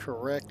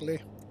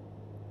correctly.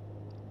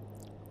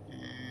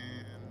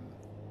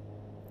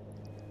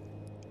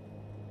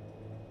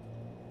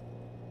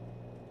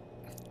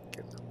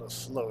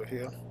 Slow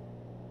here.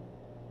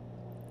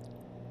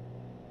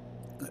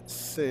 Let's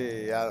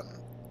see, I'm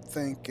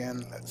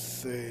thinking, let's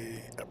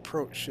see,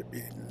 approach should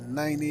be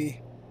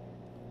 90.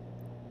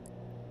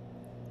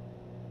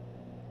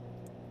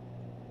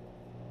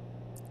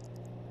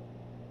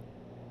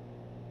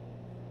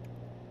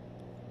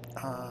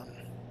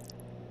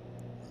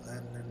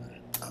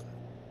 Landing,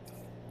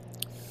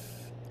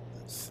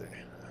 let's see,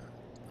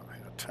 I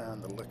have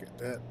time to look at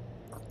that.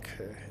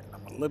 Okay,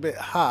 I'm a little bit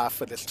high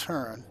for this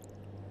turn.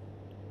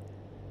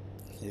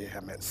 Yeah,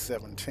 I'm at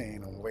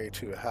 17. I'm way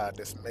too high.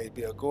 This may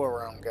be a go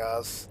around,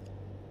 guys.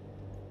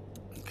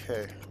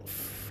 Okay,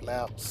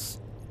 flaps.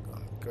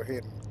 Go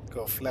ahead and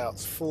go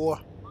flaps 4.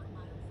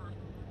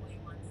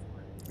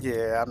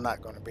 Yeah, I'm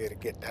not going to be able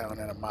to get down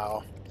in a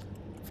mile.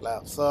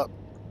 Flaps up.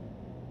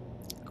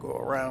 Go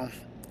around.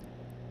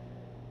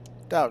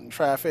 Dalton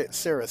traffic.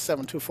 Sierra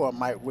 724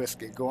 Mike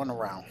Whiskey going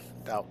around.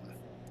 Dalton.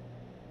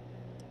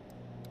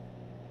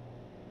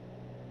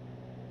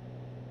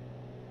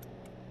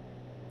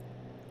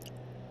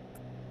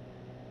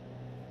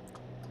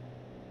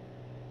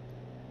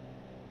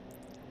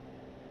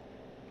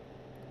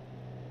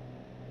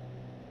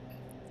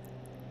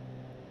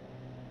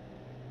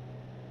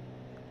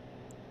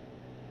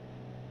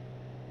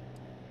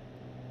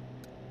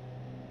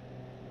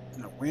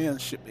 The wind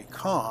should be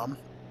calm.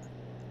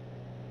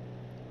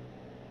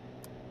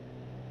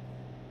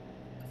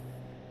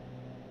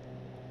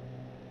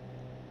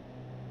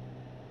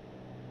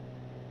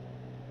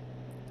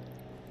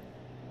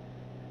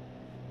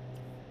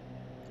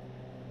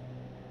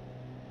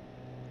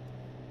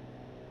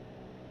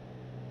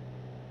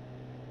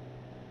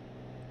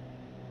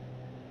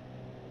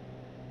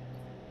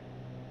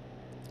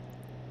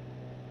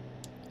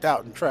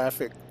 Dalton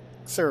traffic.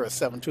 Sierra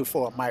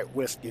 724 Mike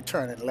Whiskey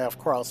turning left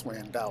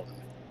crosswind Dalton.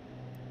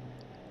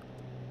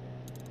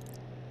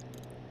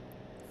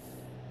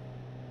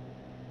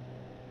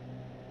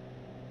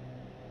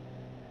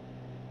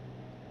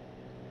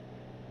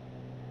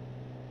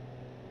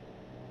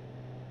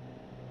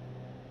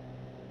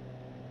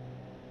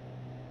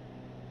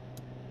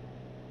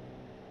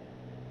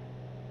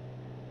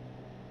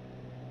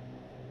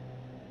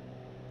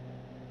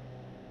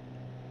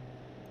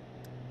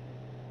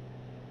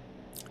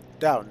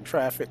 Dalton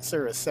traffic,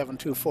 Sirius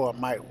 724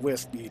 Mike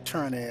Whiskey,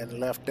 turn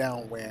in left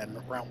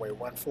downwind, runway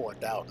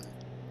 14 Dalton.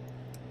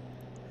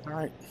 All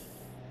right.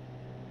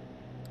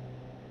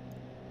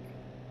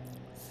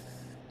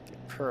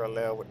 Get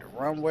parallel with the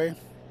runway.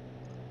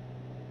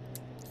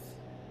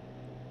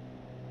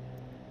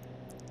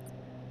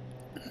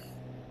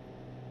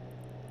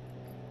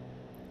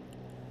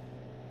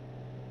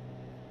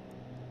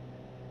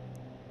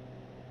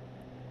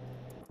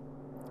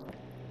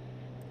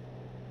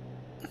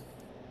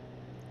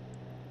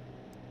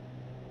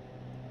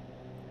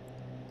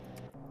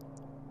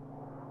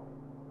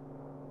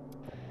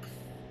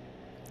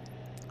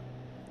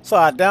 So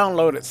I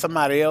downloaded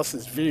somebody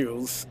else's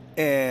views,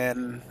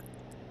 and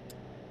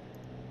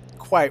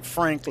quite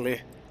frankly,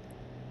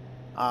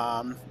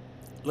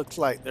 looks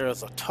like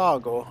there's a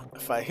toggle.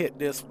 If I hit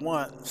this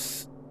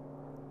once,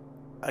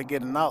 I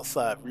get an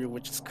outside view,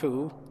 which is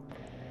cool.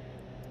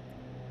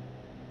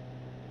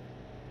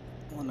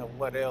 I wonder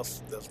what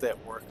else does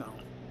that work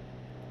on.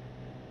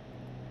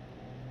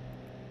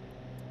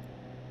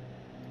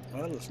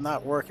 Well, it's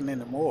not working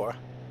anymore.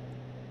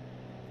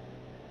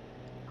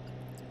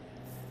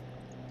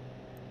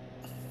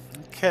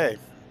 Okay,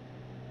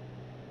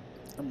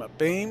 I'm a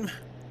beam.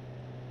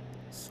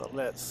 So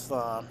let's,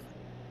 oh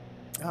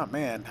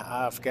man,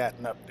 I've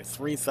gotten up to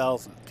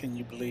 3,000. Can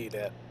you believe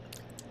that?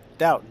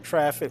 Dalton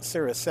traffic,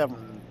 Sirius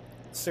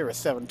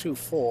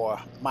 724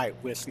 Mike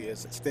Whiskey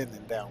is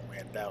extending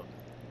downwind Dalton.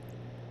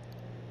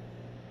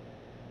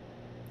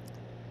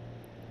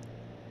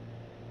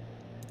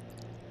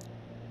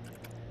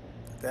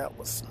 That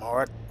was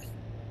smart.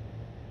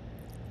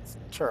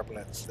 Some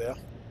turbulence there.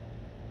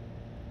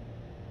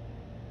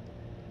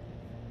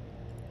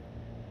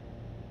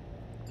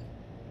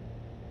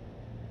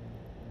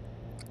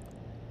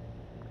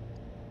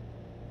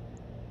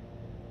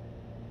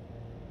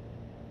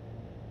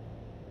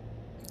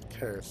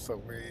 Okay,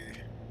 so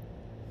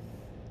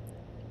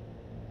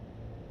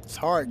it's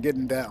hard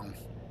getting down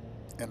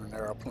in an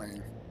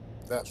airplane,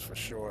 that's for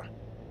sure.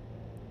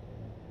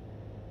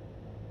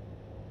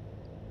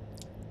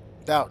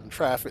 Dalton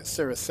traffic,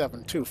 Sirius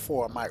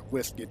 724 Mike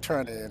Whiskey,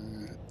 turn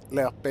in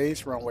left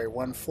base, runway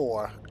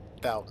 14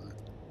 Dalton.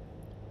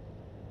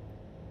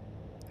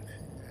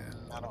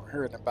 And I don't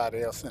hear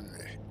anybody else in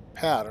the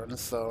pattern,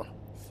 so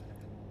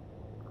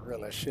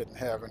really shouldn't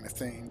have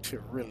anything to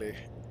really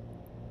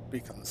be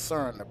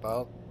concerned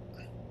about.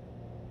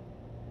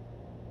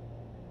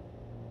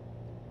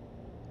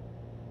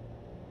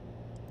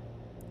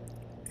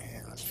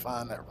 And let's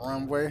find that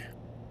runway.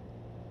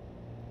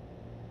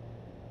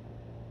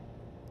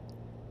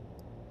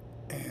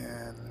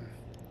 And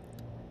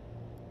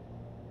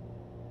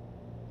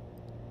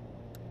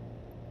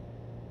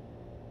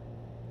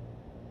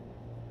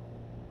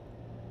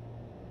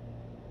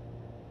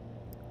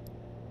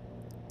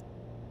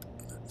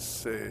let's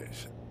see.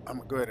 I'm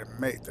gonna go ahead and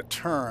make the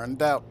turn.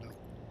 Dalton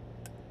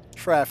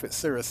traffic,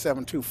 Sirius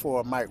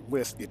 724 Mike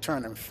Whiskey,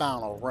 turning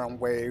final,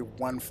 runway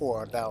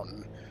 14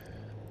 Dalton.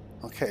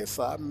 Okay,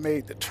 so I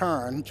made the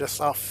turn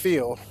just off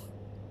field.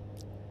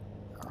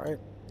 All right,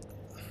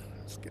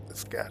 let's get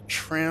this guy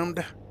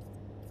trimmed.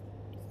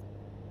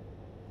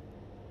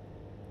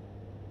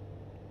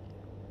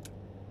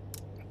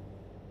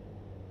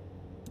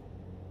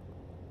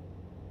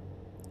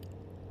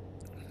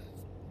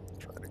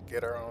 Try to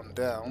get her on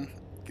down,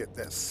 get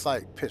that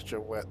sight picture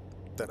what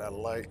that I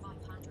like.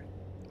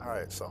 All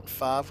right, so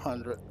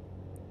 500,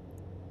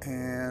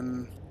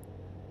 and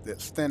the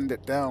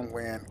extended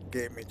downwind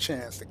gave me a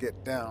chance to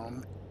get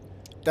down.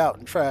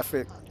 Dalton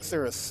traffic,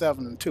 Cirrus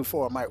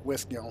 724 Mike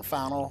Whiskey on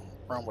final,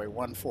 runway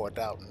 14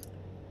 Dalton,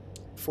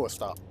 4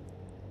 stop.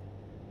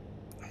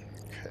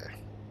 Okay,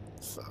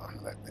 so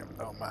let them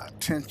know my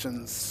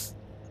intentions.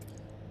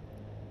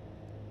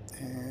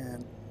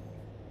 And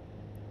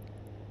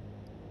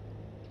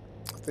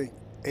I think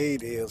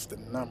 80 is the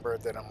number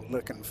that I'm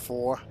looking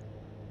for.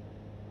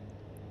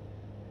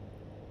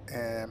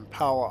 And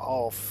power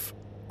off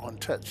on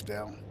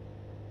touchdown.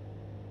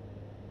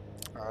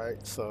 All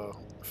right, so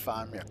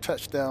find me a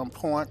touchdown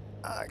point.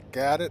 I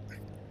got it.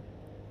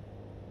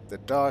 The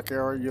dark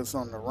area is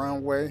on the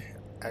runway.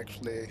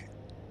 Actually,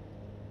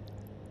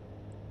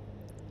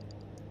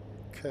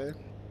 okay.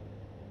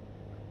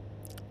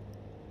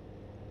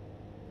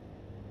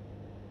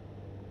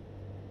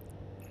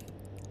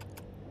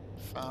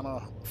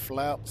 Final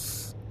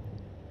flaps.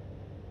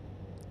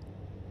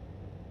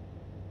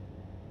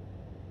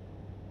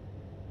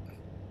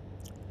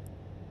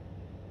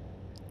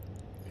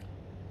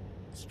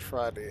 Let's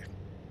try to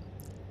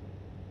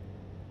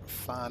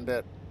find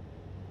that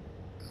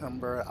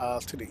number.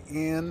 Eyes to the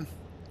end.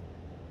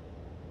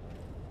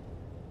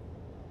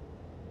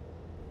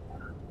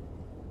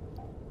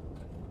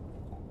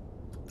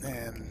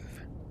 And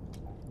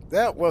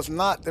that was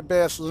not the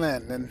best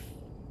landing.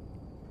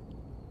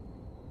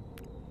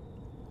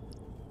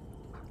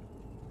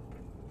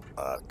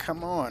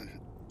 Come on.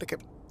 Look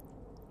at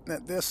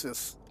that. This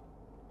is.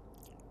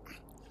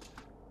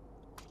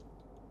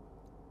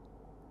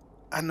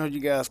 I know you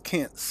guys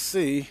can't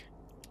see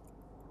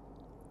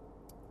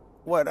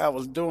what I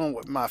was doing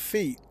with my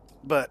feet,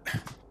 but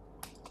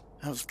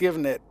I was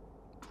giving it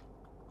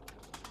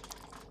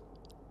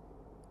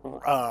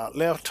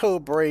left toe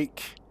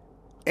brake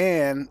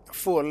and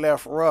full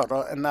left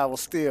rudder, and I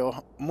was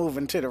still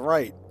moving to the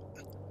right.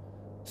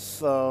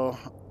 So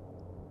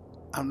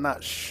I'm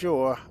not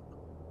sure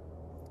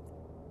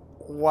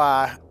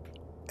why,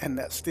 and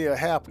that's still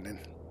happening.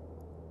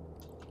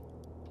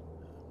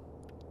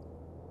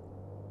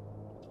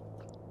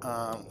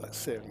 Let's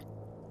see.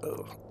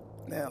 Oh,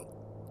 now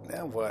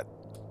what?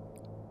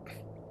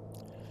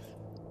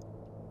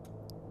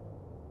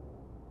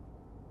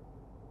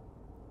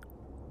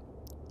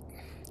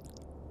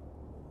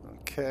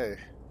 Okay.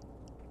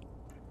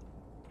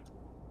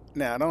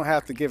 Now I don't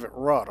have to give it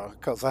rudder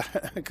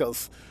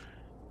because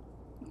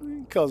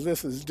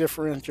this is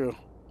differential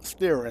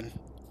steering.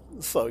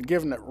 So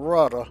giving it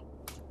rudder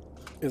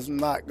is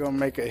not going to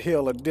make a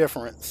hill of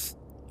difference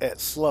at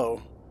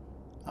slow.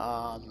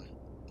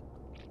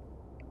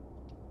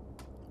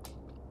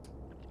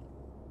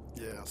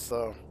 Yeah,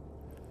 so,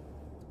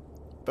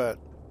 but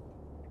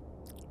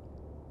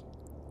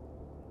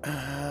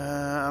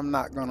I'm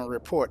not going to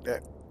report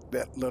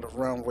that little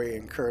runway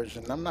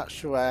incursion. I'm not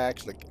sure I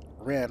actually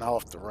ran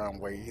off the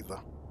runway either.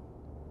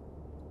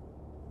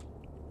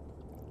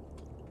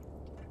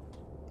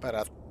 But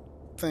I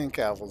think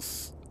I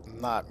was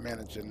not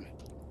managing.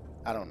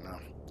 I don't know.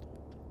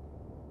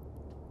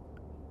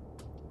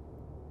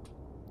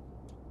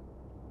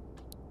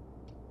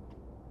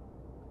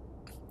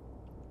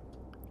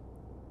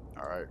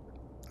 All right,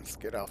 let's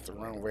get off the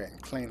runway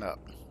and clean up.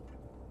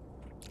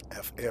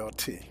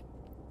 FLT.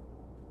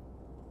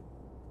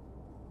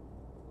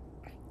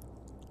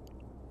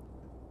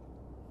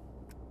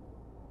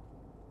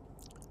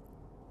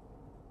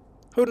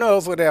 Who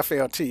knows what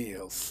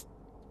FLT is?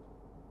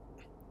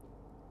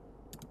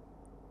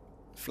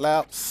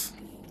 Flaps,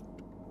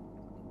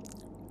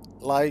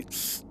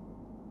 lights,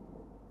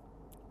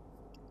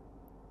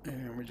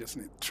 and we just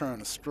need to turn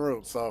the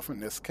strobes off in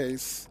this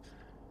case.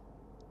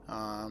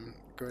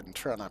 Go ahead and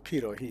turn our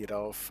pitot heat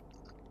off.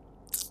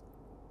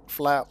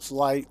 Flaps,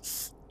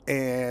 lights,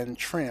 and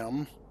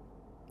trim.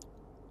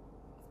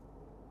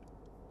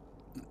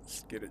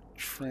 Let's get it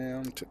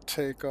trimmed to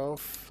take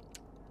off.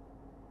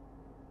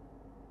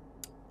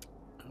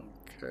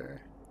 Okay.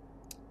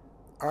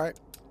 All right.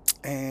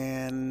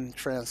 And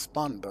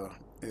transponder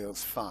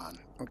is fine.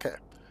 Okay.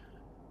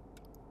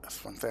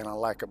 That's one thing I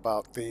like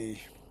about the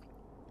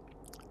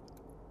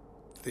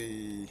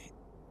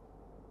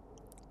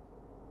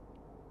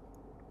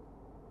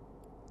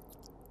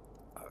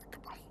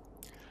come on.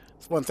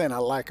 It's one thing I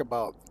like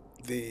about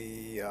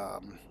the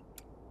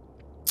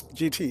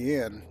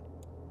GTN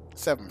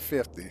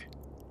 750.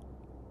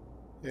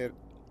 It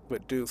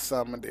would do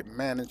some of the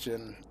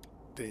managing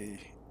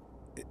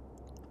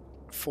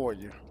for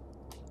you.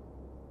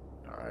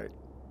 All right,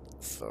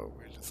 so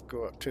we just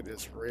go up to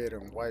this red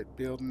and white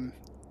building.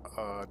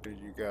 Do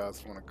you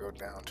guys want to go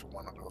down to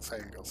one of those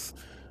hangars?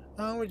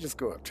 We just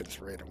go up to this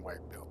red and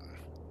white building.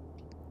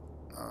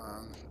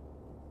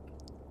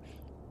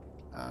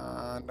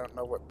 I don't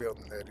know what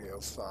building that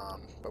is,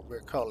 but we'll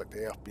call it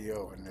the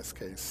FBO in this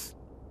case.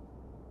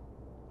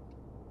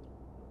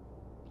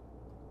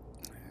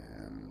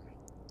 And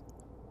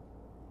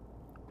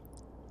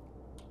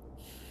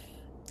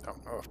I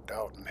don't know if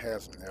Dalton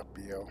has an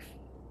FBO.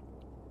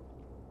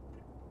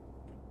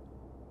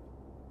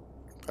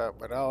 But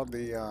with all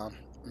the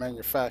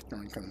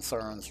manufacturing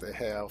concerns they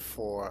have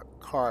for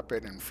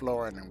carpet and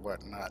flooring and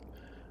whatnot,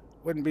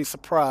 wouldn't be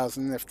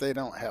surprising if they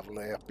don't have a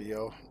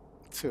FBO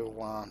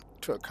to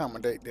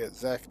accommodate the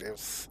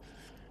executives.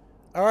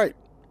 All right,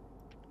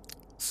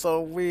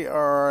 so we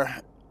are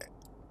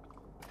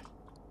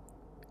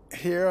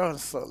here.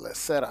 So let's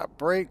set our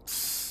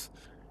brakes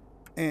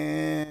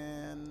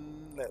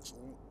and let's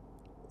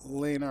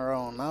lean her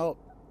on out.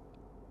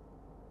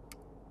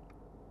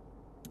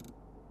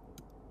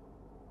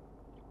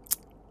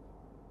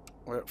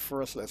 Well,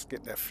 first let's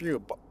get that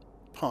fuel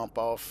pump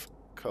off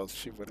because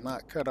she would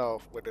not cut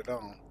off with it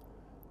on.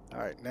 All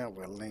right, now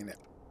we'll lean it.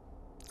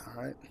 All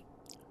right,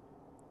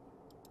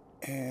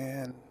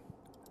 and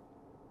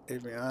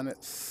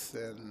avionics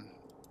and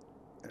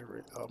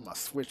all my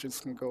switches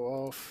can go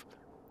off.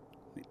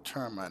 Let me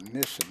turn my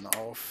ignition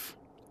off,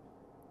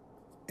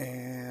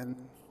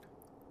 and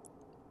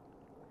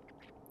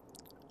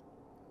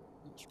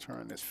let's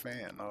turn this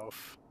fan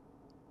off,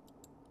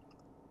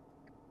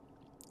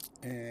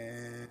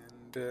 and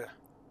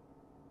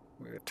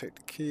we'll take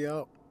the key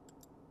out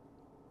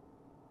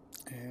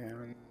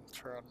and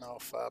turn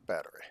off our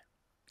battery.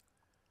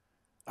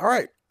 All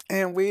right,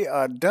 and we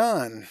are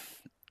done,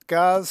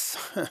 guys.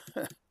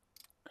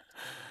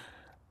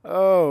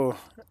 Oh,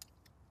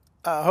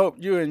 I hope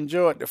you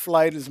enjoyed the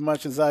flight as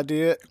much as I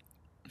did.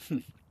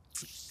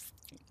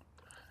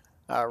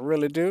 I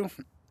really do.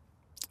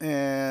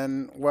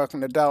 And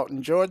welcome to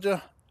Dalton,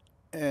 Georgia.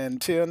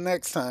 Until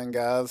next time,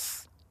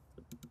 guys.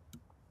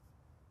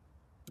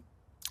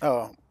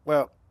 Oh,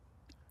 well,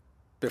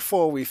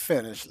 before we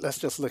finish, let's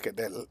just look at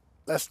that.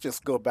 Let's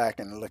just go back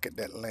and look at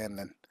that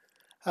landing.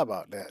 How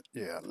about that?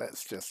 Yeah,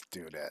 let's just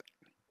do that.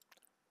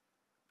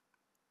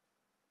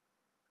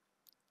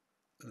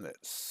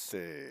 Let's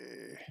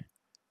see.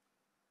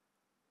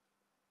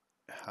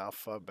 How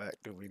far back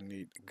do we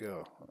need to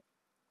go?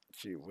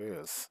 Gee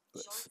whiz.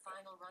 Short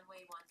final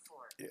runway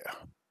 14. Yeah.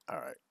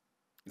 All right.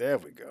 There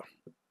we go.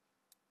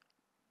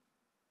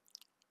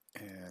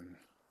 And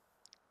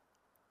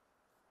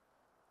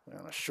we're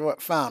on a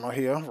short final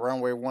here,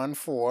 runway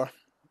 14.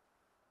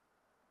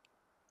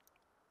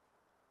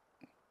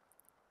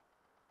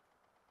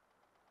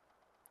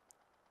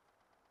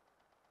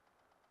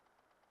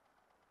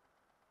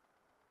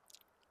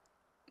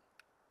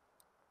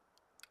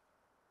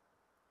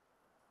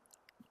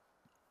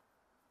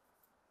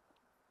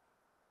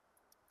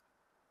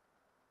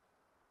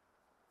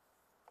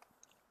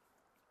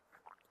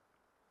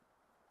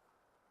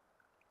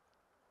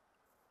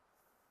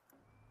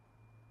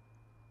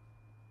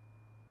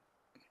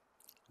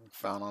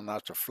 Found on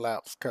out your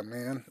flaps come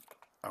in.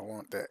 I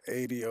want that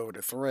 80 over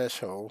the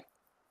threshold.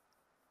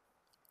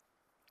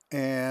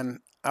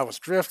 And I was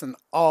drifting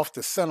off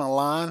the center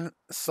line,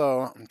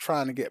 so I'm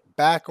trying to get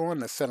back on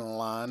the center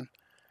line.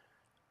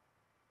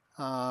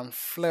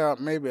 Flare up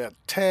maybe a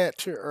tad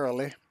too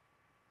early.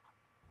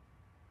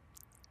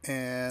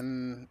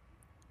 And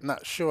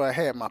not sure I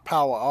had my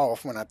power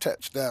off when I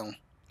touched down.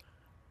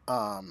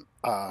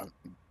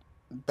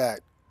 Back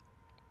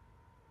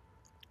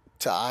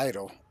to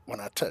idle when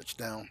I touched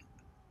down.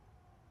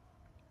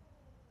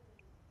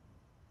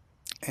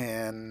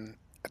 And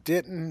I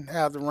didn't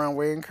have the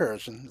runway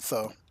incursion,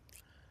 so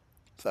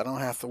I don't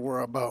have to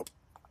worry about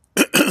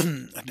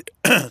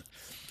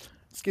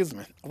excuse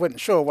me. I wasn't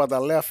sure whether I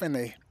left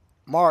any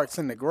marks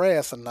in the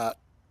grass or not,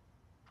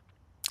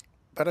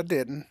 but I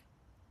didn't.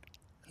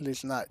 At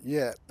least not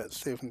yet.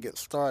 Let's see if we can get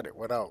started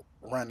without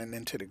running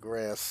into the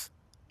grass.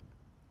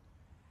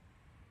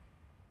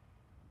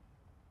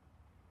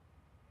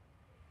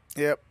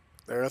 Yep,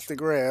 there's the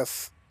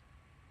grass.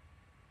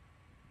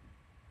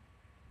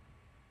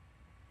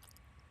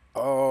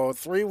 Oh,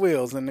 3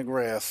 wheels in the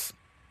grass.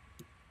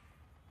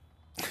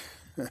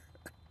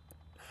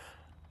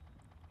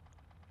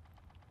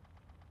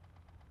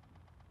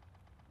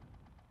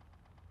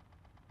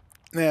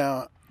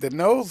 Now, the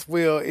nose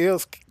wheel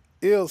is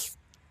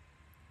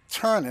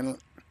turning.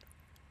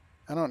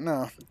 I don't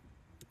know.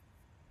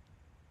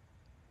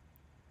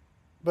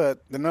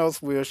 But the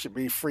nose wheel should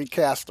be free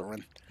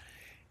castering.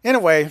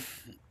 Anyway,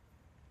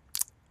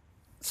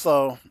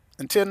 so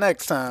until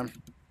next time.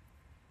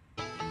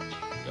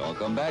 Y'all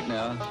come back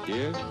now,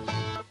 dear.